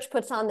church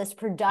puts on this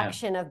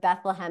production of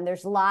Bethlehem.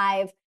 There's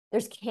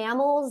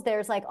camels,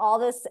 there's like all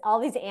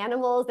these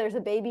animals, there's a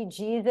baby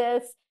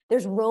Jesus,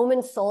 there's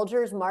Roman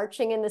soldiers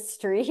marching in the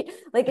street.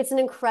 Like it's an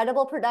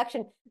incredible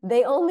production.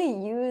 They only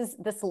use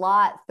this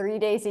lot 3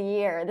 days a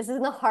year. This is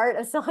in the heart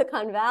of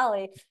Silicon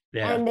Valley.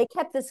 And they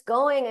kept this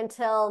going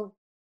until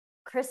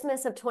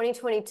Christmas of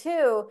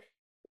 2022,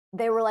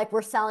 they were like,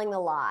 we're selling the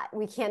lot.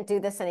 We can't do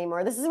this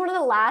anymore. This is one of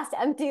the last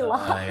empty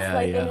lots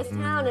in this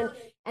town.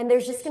 And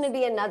there's just going to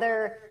be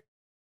another,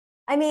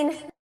 I mean,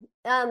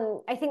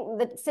 I think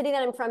the city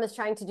that I'm from is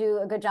trying to do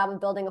a good job of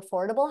building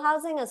affordable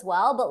housing as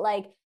well. But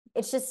like,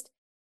 it's just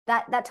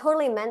that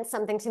totally meant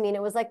something to me. And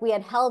it was like, we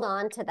had held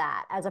on to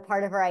that as a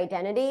part of our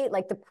identity,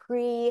 like the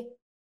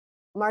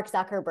Mark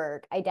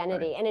Zuckerberg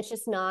identity. And it's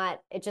just not,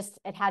 it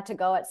had to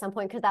go at some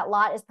point because that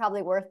lot is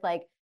probably worth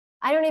like,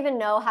 I don't even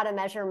know how to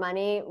measure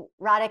money.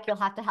 Radek, you'll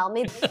have to help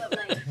me.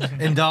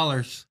 In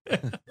dollars.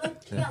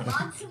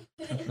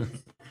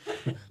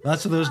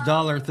 Lots of those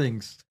dollar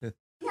things. I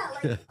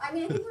mean, I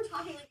think we're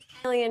talking like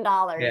 $10 million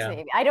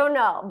maybe. I don't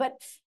know. But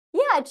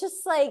yeah, it's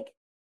just like,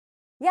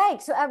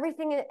 yikes. So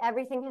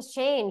everything has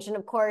changed. And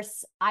of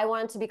course, I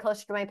wanted to be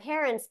closer to my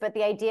parents, but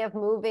the idea of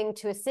moving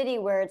to a city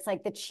where it's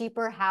like the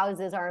cheaper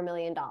houses are $1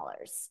 million.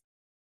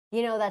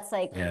 You know, that's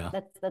like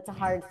that's a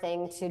hard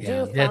thing to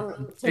do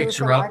from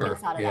fixer upper.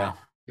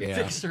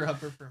 Fixer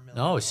upper for $1 million.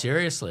 No,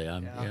 seriously.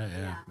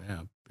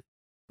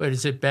 But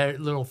is it better, a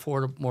little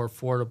more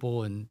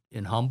affordable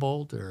in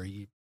Humboldt, or are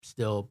you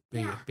still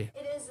big? It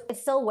is.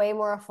 It's still way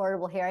more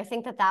affordable here. I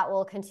think that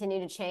will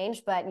continue to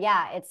change, but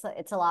yeah,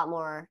 it's a lot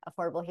more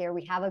affordable here.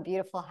 We have a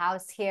beautiful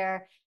house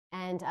here,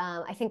 and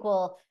I think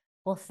we'll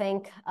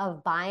think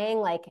of buying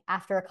like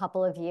after a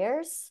couple of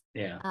years.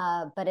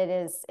 But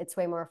it's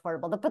way more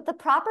affordable. But the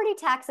property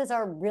taxes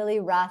are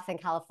really rough in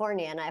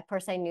California. And of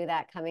course I knew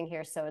that coming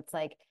here. So it's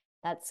like,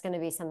 that's going to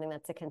be something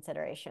that's a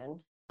consideration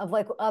of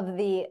like, of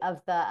the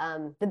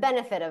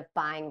benefit of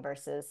buying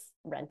versus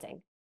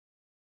renting.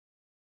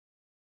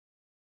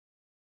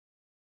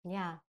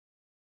 Yeah.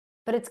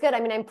 but it's good. I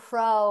mean, I'm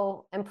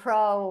pro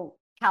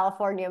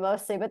California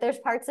mostly, but there's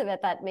parts of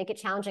it that make it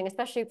challenging,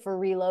 especially for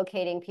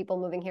relocating people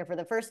moving here for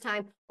the first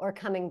time or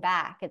coming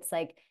back. It's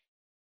like,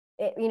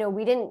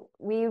 we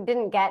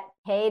didn't get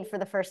paid for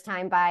the first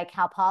time by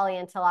Cal Poly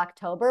until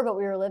October, but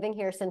we were living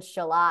here since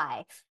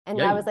July. And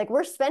I was like,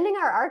 we're spending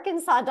our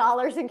Arkansas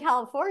dollars in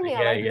California.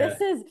 This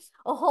is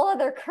a whole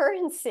other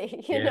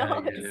currency, you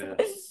know?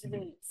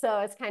 So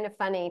it's kind of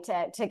funny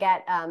to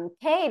get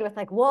paid with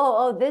like,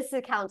 whoa, this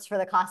accounts for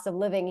the cost of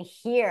living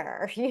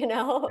here,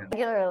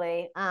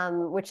 regularly,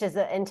 which is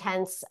an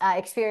intense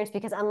experience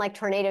because unlike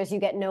tornadoes, you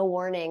get no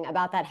warning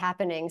about that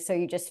happening. So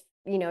you just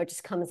it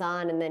just comes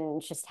on and then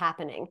it's just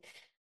happening.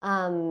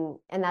 And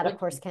that of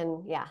course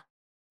can,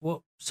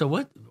 Well, so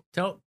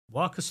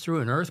walk us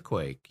through an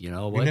earthquake, You've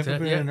never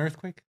been in an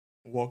earthquake?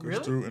 Walk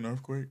us through an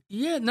earthquake?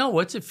 Yeah, no,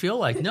 what's it feel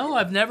like? No,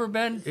 I've never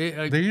been.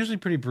 They're usually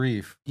pretty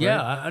brief. Right?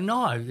 Yeah, I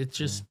know. It's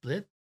just...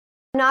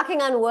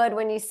 Knocking on wood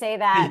when you say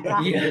that,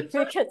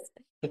 because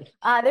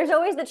there's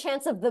always the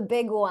chance of the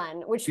big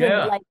one, which would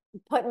like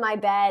put my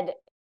bed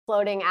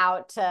floating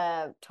out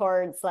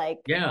towards like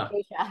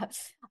Asia.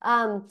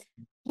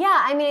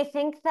 I mean, I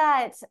think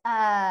that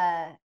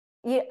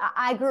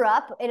I grew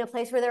up in a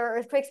place where there were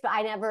earthquakes, but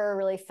I never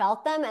really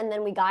felt them. And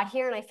then we got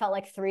here and I felt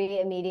like 3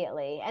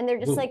 immediately. And they're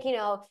just like,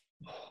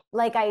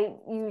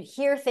 you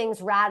hear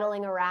things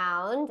rattling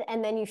around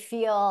and then you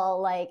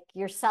feel like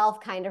yourself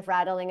kind of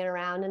rattling it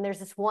around. And there's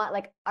this one,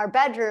 like our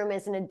bedroom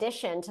is an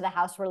addition to the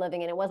house we're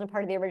living in. It wasn't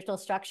part of the original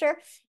structure.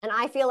 And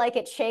I feel like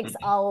it shakes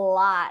a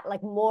lot,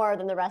 like more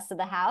than the rest of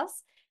the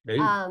house.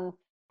 And,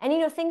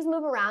 things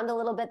move around a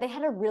little bit. They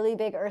had a really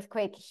big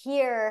earthquake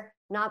here,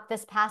 not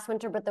this past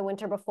winter, but the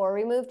winter before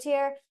we moved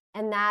here.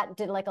 And that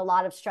did like a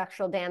lot of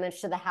structural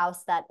damage to the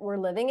house that we're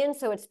living in.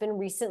 So it's been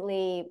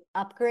recently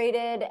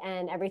upgraded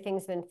and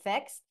everything's been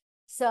fixed.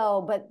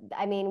 So, but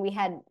I mean, we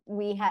had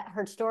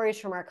heard stories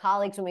from our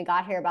colleagues when we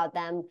got here about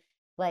them,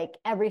 like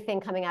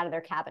everything coming out of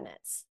their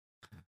cabinets.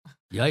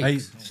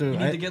 Yikes. You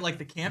need to get like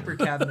the camper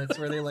cabinets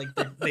where they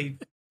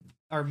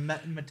are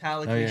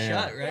metallically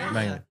shut,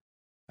 right?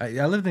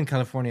 I lived in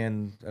California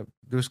and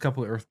there was a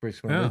couple of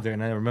earthquakes when I lived there.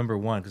 And I remember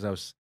one because I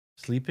was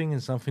sleeping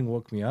and something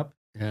woke me up.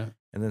 Yeah.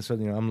 And then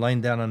suddenly, I'm lying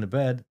down on the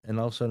bed, and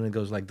all of a sudden it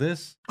goes like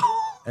this,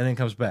 and then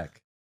comes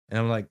back, and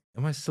I'm like,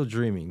 "Am I still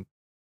dreaming?"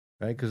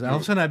 Right? Because all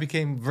of a sudden I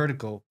became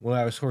vertical when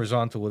I was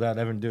horizontal without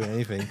ever doing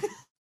anything,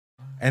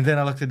 and then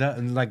I looked it up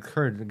and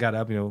got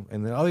up,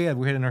 and then we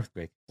had an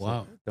earthquake.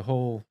 Wow! So the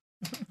whole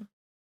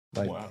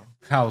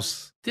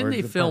house. Didn't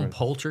they film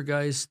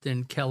Poltergeist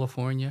in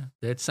California?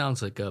 That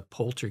sounds like a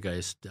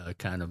Poltergeist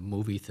kind of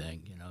movie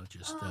thing,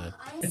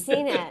 I've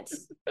seen it,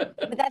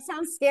 but that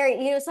sounds scary.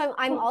 So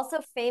I'm also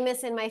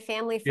famous in my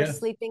family for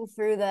sleeping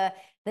through the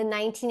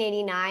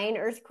 1989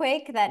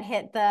 earthquake that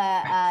hit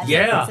the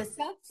San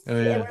Francisco.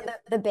 Where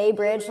the Bay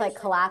Bridge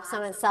collapsed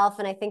on itself,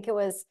 and I think it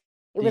was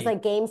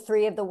like Game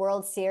 3 of the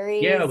World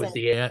Series.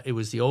 Yeah, it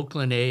was the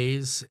Oakland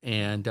A's,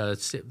 and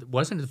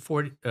wasn't it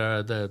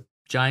the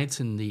Giants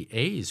and the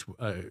A's?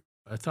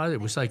 I thought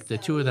it was like the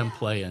two of them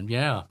playing.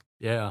 Yeah.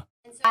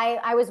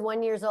 I was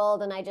 1 year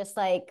old and I just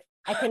I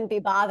couldn't be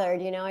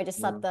bothered, I just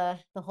slept the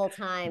whole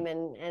time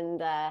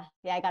and I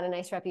got a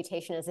nice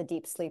reputation as a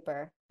deep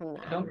sleeper from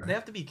that. They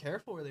have to be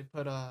careful where they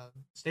put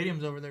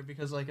stadiums over there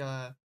because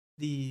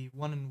the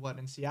one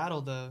in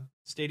Seattle, the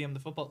stadium, the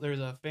football, there's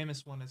a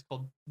famous one. It's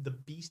called the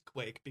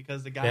Beastquake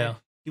because the guy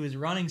he was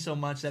running so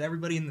much that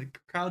everybody in the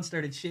crowd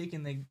started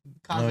shaking. They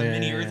caused a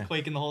mini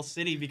earthquake in the whole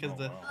city because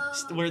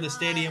where the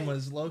stadium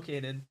was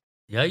located.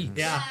 Yikes.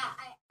 Yeah.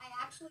 I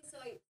actually saw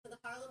the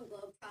Harlem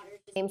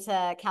Globetrotters came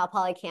to Cal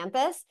Poly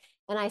campus,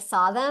 and I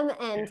saw them,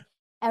 and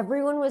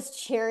everyone was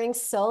cheering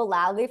so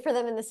loudly for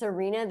them in this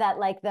arena that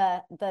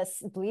the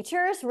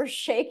bleachers were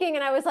shaking,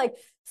 and I was like,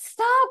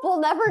 "Stop!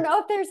 We'll never know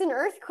if there's an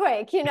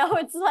earthquake."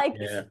 It's like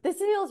this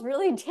feels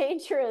really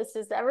dangerous.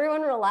 Just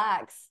everyone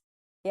relax.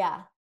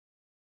 Yeah.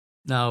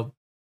 Now,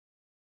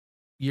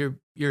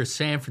 you're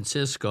San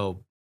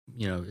Francisco,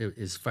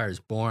 as far as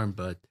born,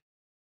 but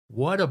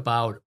what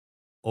about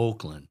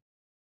Oakland?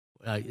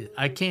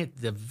 I can't.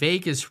 The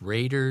Vegas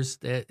Raiders,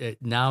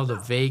 now the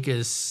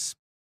Vegas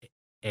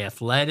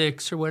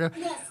Athletics or whatever.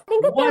 Yes. I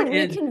think that they're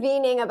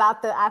reconvening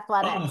about the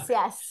Athletics.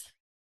 Yes.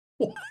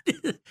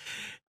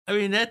 I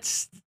mean,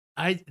 that's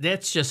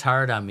just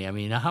hard on me. I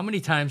mean, how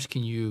many times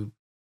can you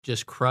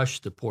just crush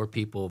the poor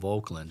people of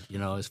Oakland?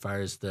 As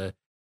far as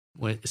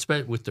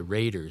especially with the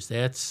Raiders,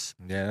 that's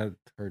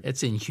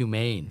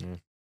inhumane. Mm-hmm.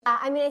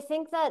 I mean, I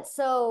think that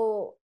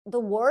the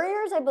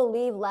Warriors, I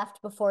believe,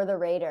 left before the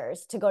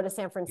Raiders to go to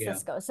San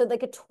Francisco. So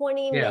like a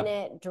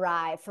 20-minute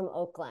drive from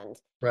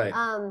Oakland. Right.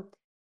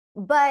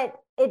 But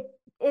it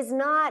is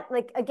not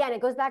again,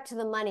 it goes back to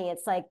the money.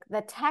 It's like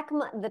the tech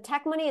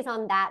money is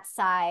on that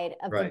side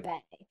of the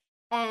bay.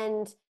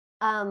 And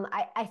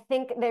I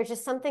think there's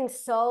just something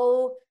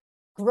so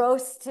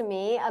gross to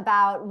me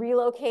about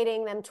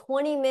relocating them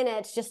 20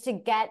 minutes just to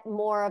get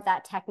more of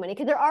that tech money,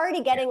 because they're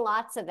already getting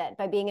lots of it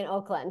by being in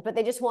Oakland, but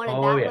they just wanted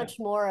much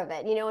more of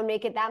it, and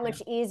make it that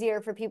much easier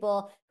for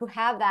people who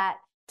have that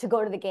to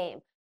go to the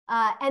game.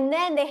 And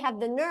then they have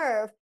the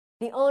nerve,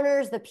 the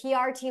owners, the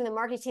PR team, the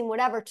marketing team,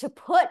 whatever, to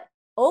put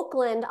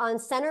Oakland on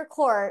center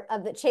court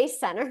of the Chase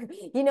Center,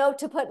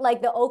 to put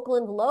like the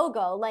Oakland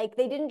logo. Like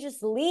they didn't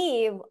just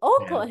leave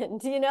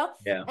Oakland,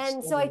 Yeah.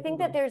 And so I think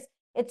that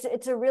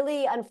it's a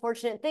really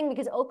unfortunate thing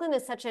because Oakland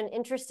is such an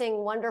interesting,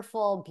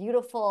 wonderful,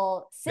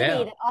 beautiful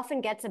city that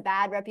often gets a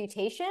bad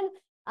reputation.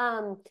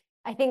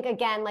 I think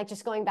again, like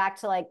just going back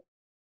to like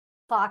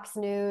Fox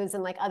News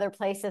and like other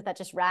places that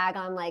just rag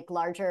on like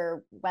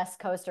larger West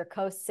Coast or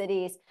coast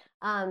cities.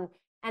 And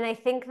I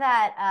think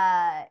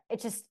that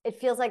it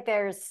feels like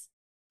there's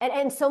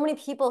and so many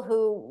people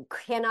who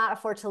cannot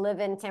afford to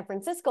live in San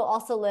Francisco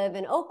also live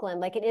in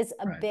Oakland. Like it is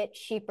a bit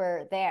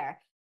cheaper there.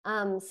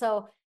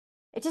 So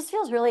it just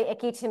feels really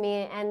icky to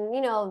me. And,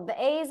 the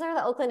A's are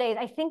the Oakland A's.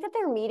 I think that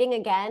they're meeting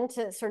again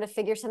to sort of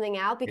figure something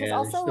out because they're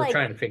also still like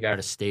trying to figure out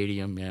a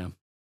stadium. Yeah.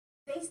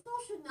 baseball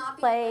should not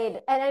be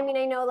played. And I mean,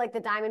 I know like the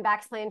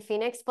Diamondbacks play in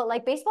Phoenix, but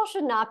like baseball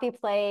should not be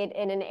played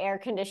in an air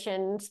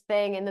conditioned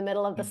thing in the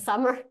middle of the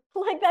summer.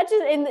 Like that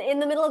just in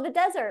the middle of the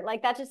desert.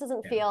 Like that just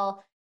doesn't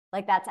feel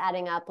like that's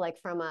adding up like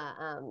from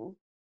a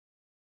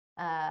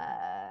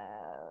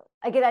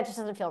again, that just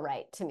doesn't feel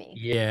right to me.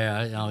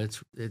 Yeah,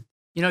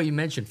 no, you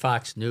mentioned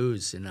Fox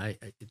News, and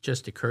it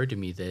just occurred to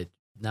me that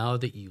now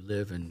that you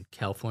live in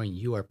California,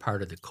 you are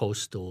part of the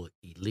coastal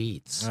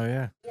elites. Oh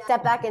yeah.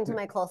 Step back into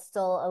my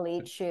coastal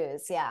elite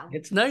shoes. Yeah.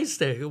 It's nice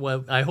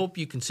well, I hope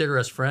you consider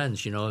us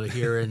friends,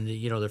 here in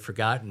the, the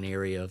forgotten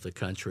area of the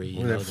country.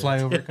 We're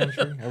flyover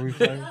country? Are we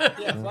flying?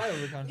 Yeah,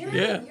 flyover country.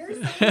 You're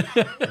saying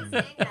that. I'm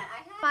saying that. I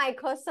had my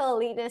coastal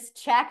eliteness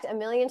checked a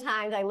million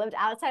times. I lived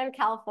outside of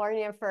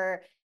California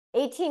for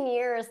 18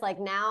 years. Like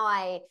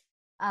now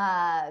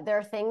there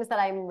are things that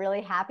I'm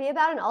really happy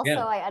about. And also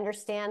I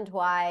understand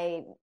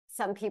why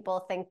some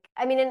people think,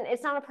 and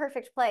it's not a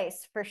perfect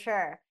place for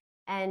sure.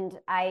 And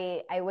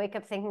I wake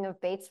up thinking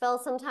of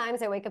Batesville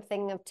sometimes. I wake up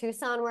thinking of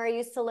Tucson where I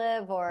used to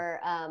live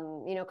or,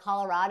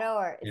 Colorado,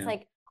 or it's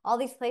like all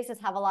these places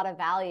have a lot of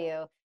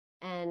value.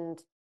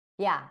 And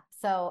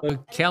so.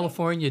 Well,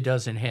 California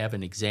doesn't have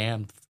an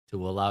exam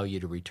to allow you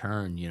to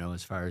return,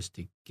 as far as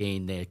to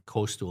gain that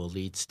coastal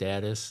elite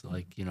status.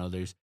 Like,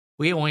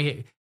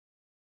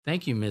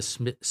 thank you, Miss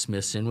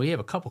Smithson. We have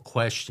a couple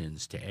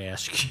questions to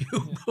ask you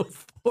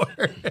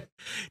before.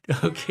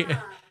 Okay.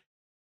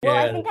 Well,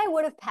 I think I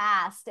would have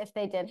passed if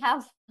they did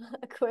have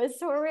a quiz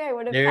for me. I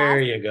would have passed. There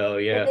you go.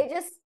 Yeah. But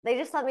they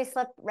just let me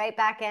slip right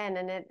back in,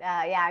 and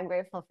I'm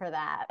grateful for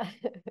that.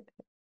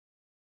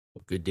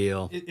 Good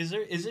deal. Is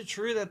it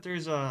true that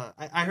there's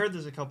I heard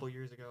this a couple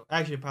years ago,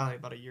 actually probably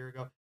about a year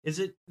ago.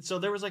 So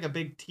there was like a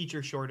big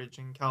teacher shortage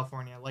in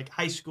California, like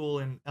high school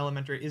and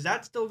elementary. Is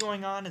that still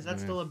going on? Is that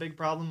still a big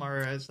problem,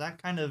 or has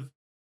that kind of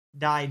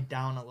died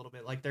down a little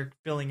bit? Like they're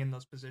filling in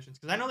those positions?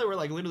 Because I know they were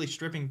like literally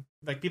stripping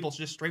like people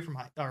just straight from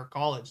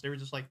college. They were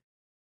just like,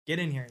 get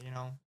in here,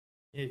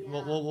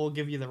 we'll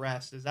give you the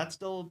rest. Is that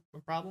still a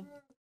problem?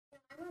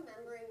 I'm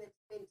remembering the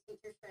big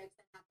teacher strikes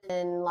that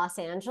happened in Los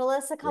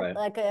Angeles a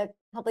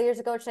couple years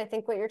ago, which I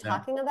think what you're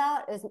talking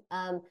about is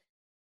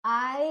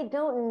I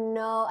don't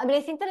know.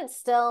 I think that it's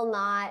still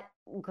not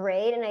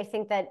great. And I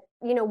think that,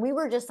 we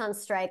were just on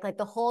strike. Like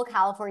the whole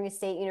California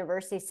State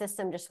University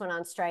system just went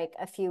on strike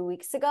a few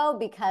weeks ago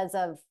because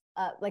of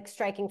like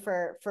striking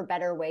for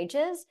better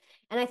wages.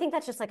 And I think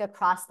that's just like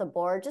across the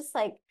board, just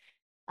like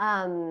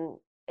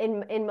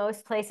in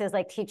most places,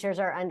 like teachers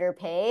are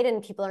underpaid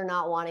and people are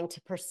not wanting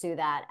to pursue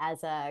that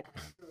as a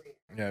career.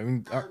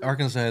 Yeah,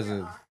 Arkansas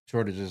has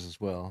shortages as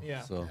well.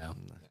 Yeah. So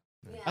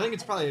I think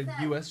it's probably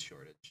a U.S.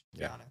 shortage, to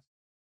be honest.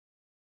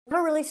 We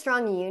have a really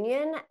strong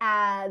union.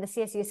 The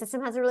CSU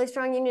system has a really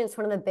strong union. It's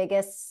one of the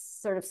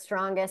biggest, sort of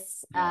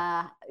strongest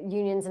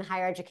unions in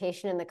higher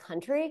education in the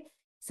country.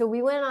 So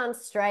we went on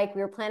strike.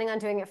 We were planning on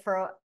doing it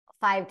for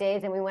 5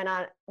 days, and we went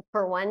on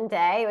for 1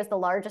 day. It was the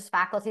largest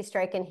faculty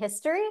strike in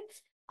history.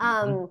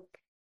 And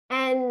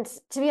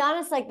to be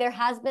honest, like there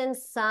has been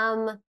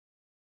some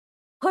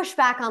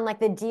pushback on like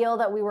the deal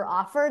that we were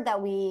offered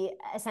that we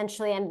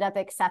essentially ended up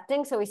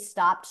accepting. So we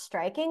stopped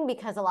striking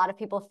because a lot of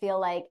people feel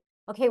like,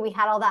 okay, we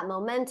had all that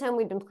momentum.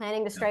 We'd been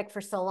planning to strike for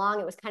so long.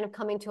 It was kind of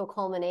coming to a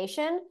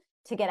culmination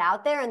to get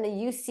out there. And the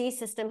UC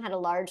system had a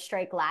large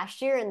strike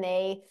last year and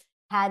they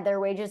had their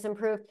wages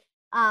improved.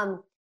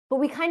 But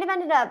we kind of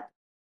ended up,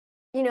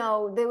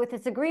 with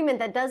this agreement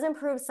that does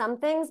improve some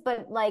things,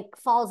 but like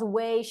falls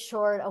way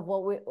short of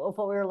what we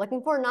were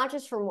looking for, not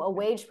just from a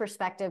wage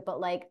perspective, but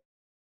like,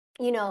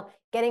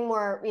 getting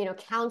more,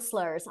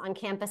 counselors on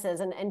campuses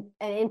and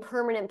in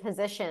permanent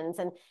positions.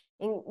 And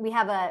we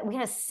had a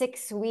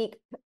 6-week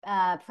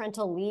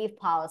parental leave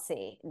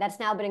policy that's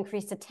now been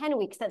increased to 10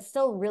 weeks. That's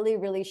still really,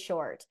 really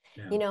short,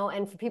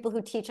 and for people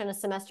who teach on a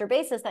semester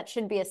basis, that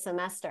should be a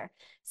semester.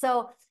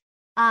 So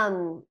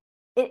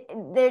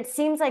it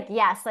seems like,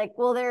 yes, like,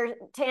 well,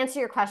 to answer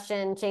your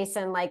question,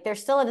 Jayson, like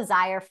there's still a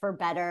desire for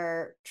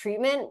better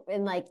treatment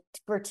and like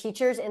for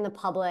teachers in the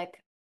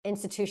public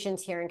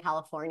institutions here in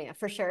California,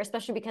 for sure,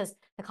 especially because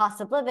the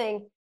cost of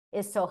living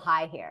is so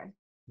high here.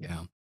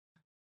 Yeah.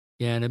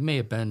 Yeah, and it may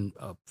have been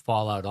a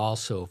fallout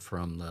also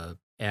from the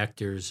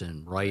actors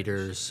and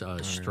writers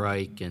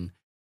strike, and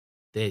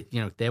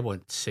they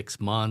went 6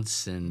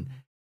 months, and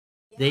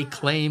they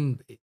claim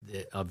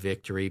a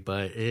victory,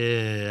 but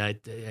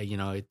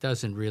it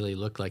doesn't really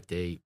look like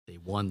they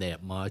won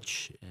that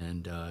much.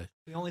 And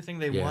the only thing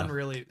they won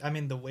really, I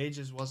mean, the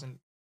wages wasn't.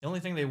 The only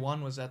thing they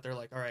won was that they're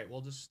like, all right, we'll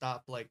just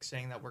stop like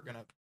saying that we're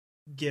gonna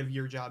give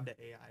your job to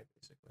AI,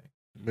 basically.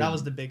 That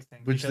was the big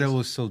thing. Which they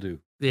will still do.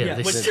 Yeah,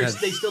 which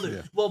they still do.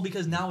 Yeah. Well,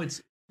 because now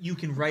you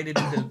can write it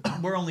into.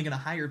 We're only gonna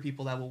hire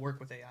people that will work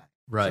with AI.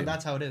 Right. So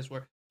that's how it is.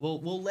 Where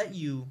we'll let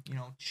you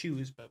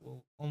choose, but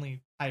we'll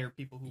only hire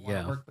people who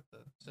want to work with the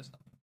system.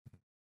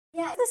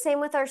 Yeah, it's the same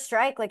with our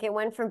strike. Like, it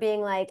went from being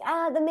like,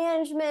 the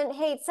management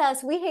hates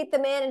us, we hate the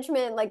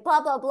management, like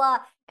blah blah blah,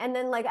 and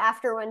then like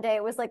after one day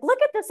it was like,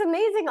 look at this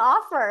amazing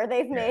offer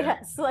they've made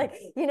us, like,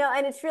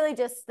 and it's really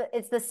just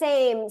it's the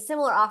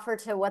similar offer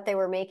to what they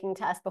were making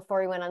to us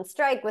before we went on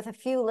strike, with a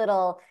few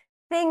little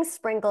things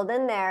sprinkled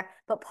in there.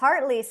 But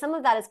partly some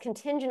of that is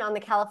contingent on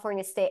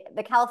the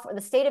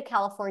state of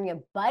California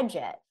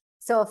budget.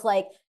 So if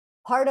like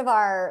part of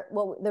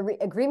the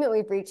agreement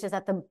we've reached is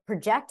that the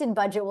projected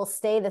budget will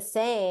stay the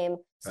same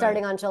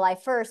starting on July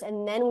 1st,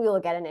 and then we will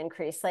get an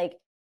increase. Like,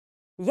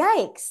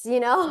 yikes,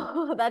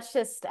 that's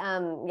just,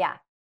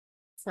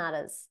 it's not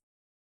as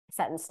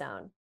set in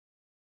stone.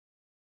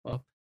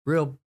 Well,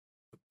 real,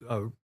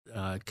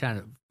 kind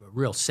of a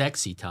real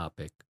sexy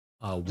topic,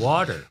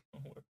 water.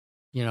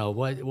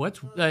 What's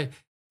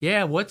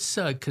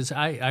because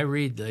I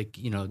read like,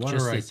 water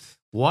just rights.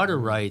 Water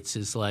rights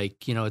is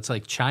like, it's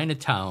like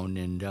Chinatown,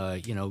 and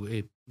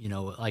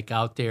like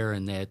out there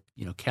in that,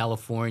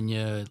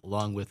 California,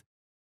 along with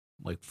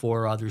like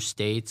 4 other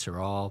states,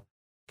 are all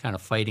kind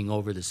of fighting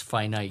over this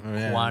finite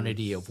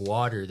quantity of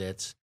water.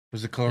 There's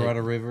the Colorado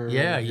River.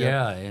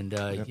 And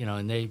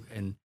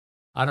and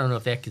I don't know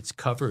if that gets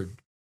covered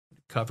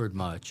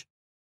much.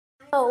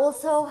 Oh, well,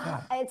 so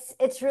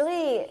it's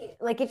really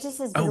like it just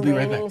has been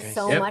raining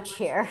so much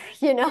here,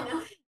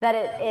 that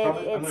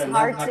it's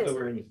hard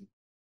to.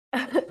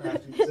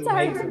 It's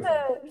hard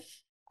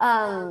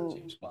to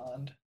James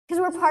Bond.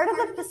 because we're part of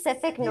the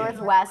Pacific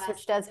Northwest,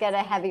 which does get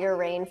a heavier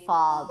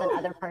rainfall than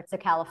other parts of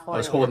California. I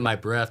was holding my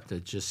breath to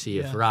just see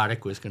if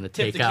Radek was going to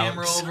take the out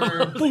camera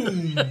over.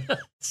 Boom.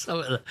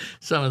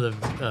 some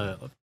of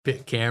the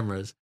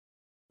cameras.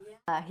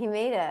 He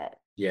made it.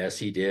 Yes,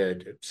 he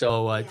did.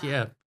 So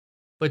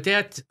but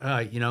that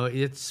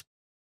it's.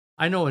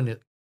 I know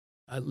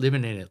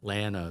living in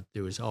Atlanta,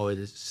 there was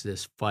always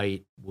this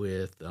fight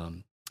with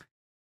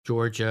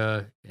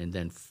Georgia and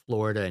then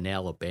Florida and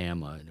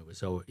Alabama, and it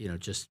was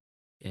just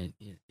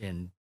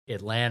in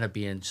Atlanta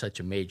being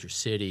such a major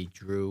city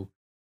drew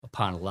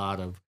upon a lot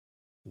of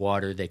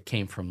water that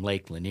came from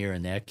Lake Lanier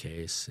in that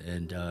case,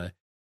 and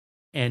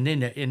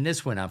then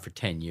this went on for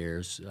 10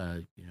 years,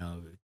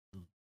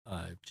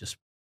 just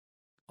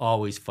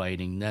always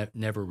fighting,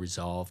 never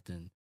resolved,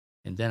 and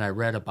then I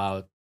read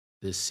about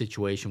this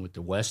situation with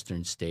the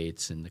western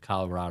states and the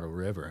Colorado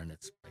River, and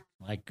it's like,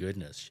 my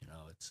goodness,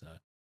 it's.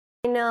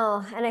 I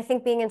know, and I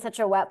think being in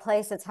such a wet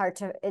place,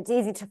 it's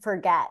easy to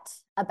forget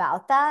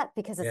about that,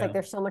 because it's like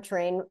there's so much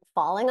rain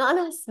falling on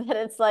us that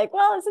it's like,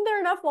 well, isn't there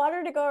enough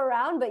water to go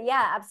around? But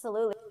yeah,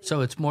 absolutely.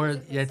 So it's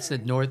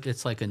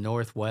like a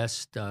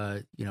northwest,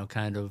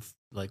 kind of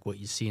like what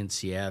you see in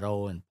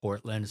Seattle and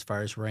Portland as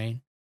far as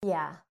rain.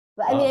 Yeah,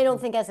 but I mean, I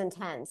don't think as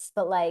intense,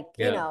 but like,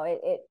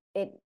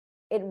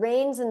 it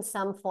rains in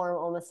some form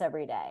almost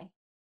every day.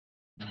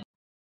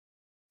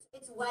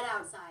 It's wet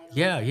outside.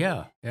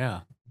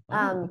 Yeah.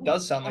 It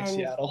does sound like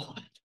Seattle.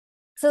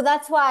 So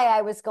that's why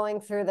I was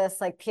going through this,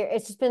 like,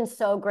 it's just been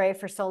so gray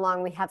for so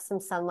long. We have some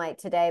sunlight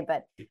today,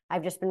 but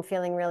I've just been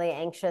feeling really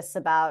anxious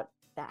about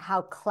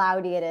how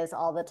cloudy it is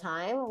all the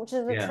time, which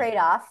is a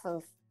trade-off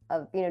of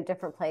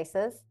different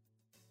places.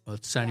 Well,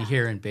 it's sunny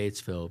here in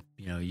Batesville.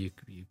 You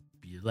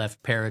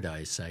left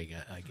paradise, I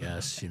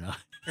guess,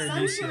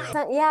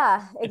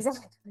 Yeah,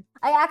 exactly.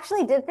 I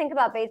actually did think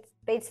about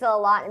Batesville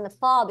a lot in the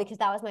fall, because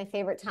that was my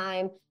favorite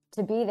time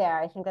to be there.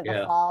 I think that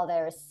the fall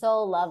there is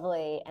so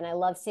lovely, and I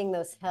love seeing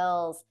those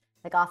hills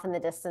like off in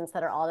the distance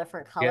that are all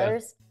different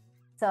colors.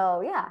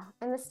 So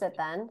I missed it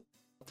then.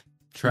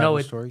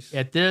 Travel stories.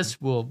 At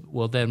this,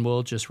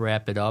 we'll just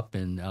wrap it up.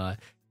 And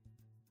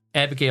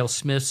Abigail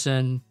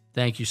Smithson,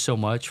 thank you so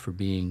much for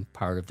being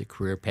part of the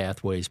Career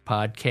Pathways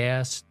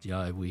podcast.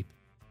 It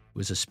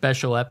was a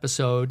special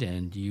episode,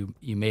 and you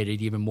made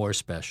it even more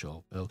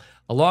special,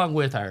 along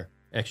with our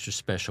extra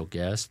special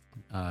guest,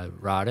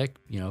 Radek.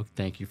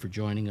 Thank you for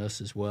joining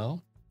us as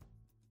well.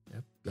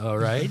 Yep. All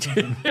right.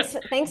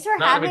 Thanks for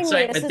having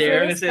me. This is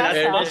really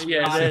special.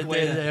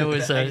 It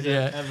was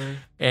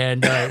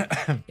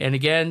and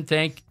again,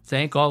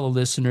 thank all the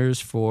listeners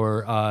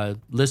for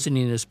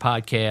listening to this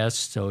podcast,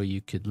 so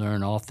you could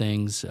learn all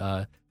things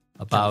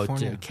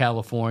about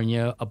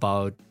California,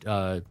 about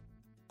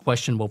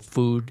questionable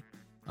food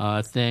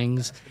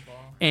things,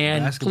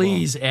 and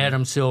please,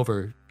 Adam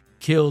Silver,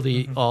 kill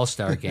the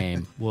All-Star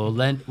game.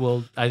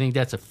 I think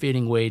that's a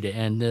fitting way to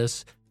end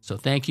this. So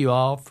thank you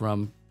all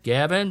from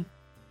Gavin.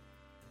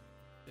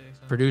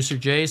 Jayson. Producer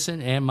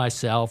Jayson, and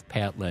myself,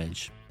 Pat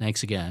Lynch.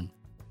 Thanks again.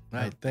 All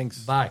right,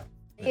 thanks. Bye.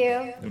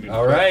 Thank you.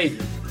 All right.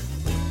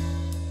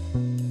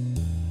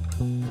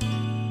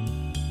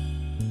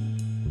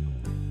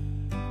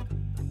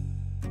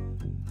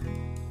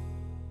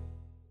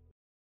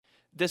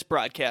 This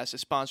broadcast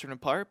is sponsored in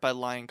part by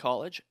Lyon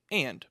College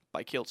and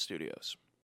by Kilt Studios.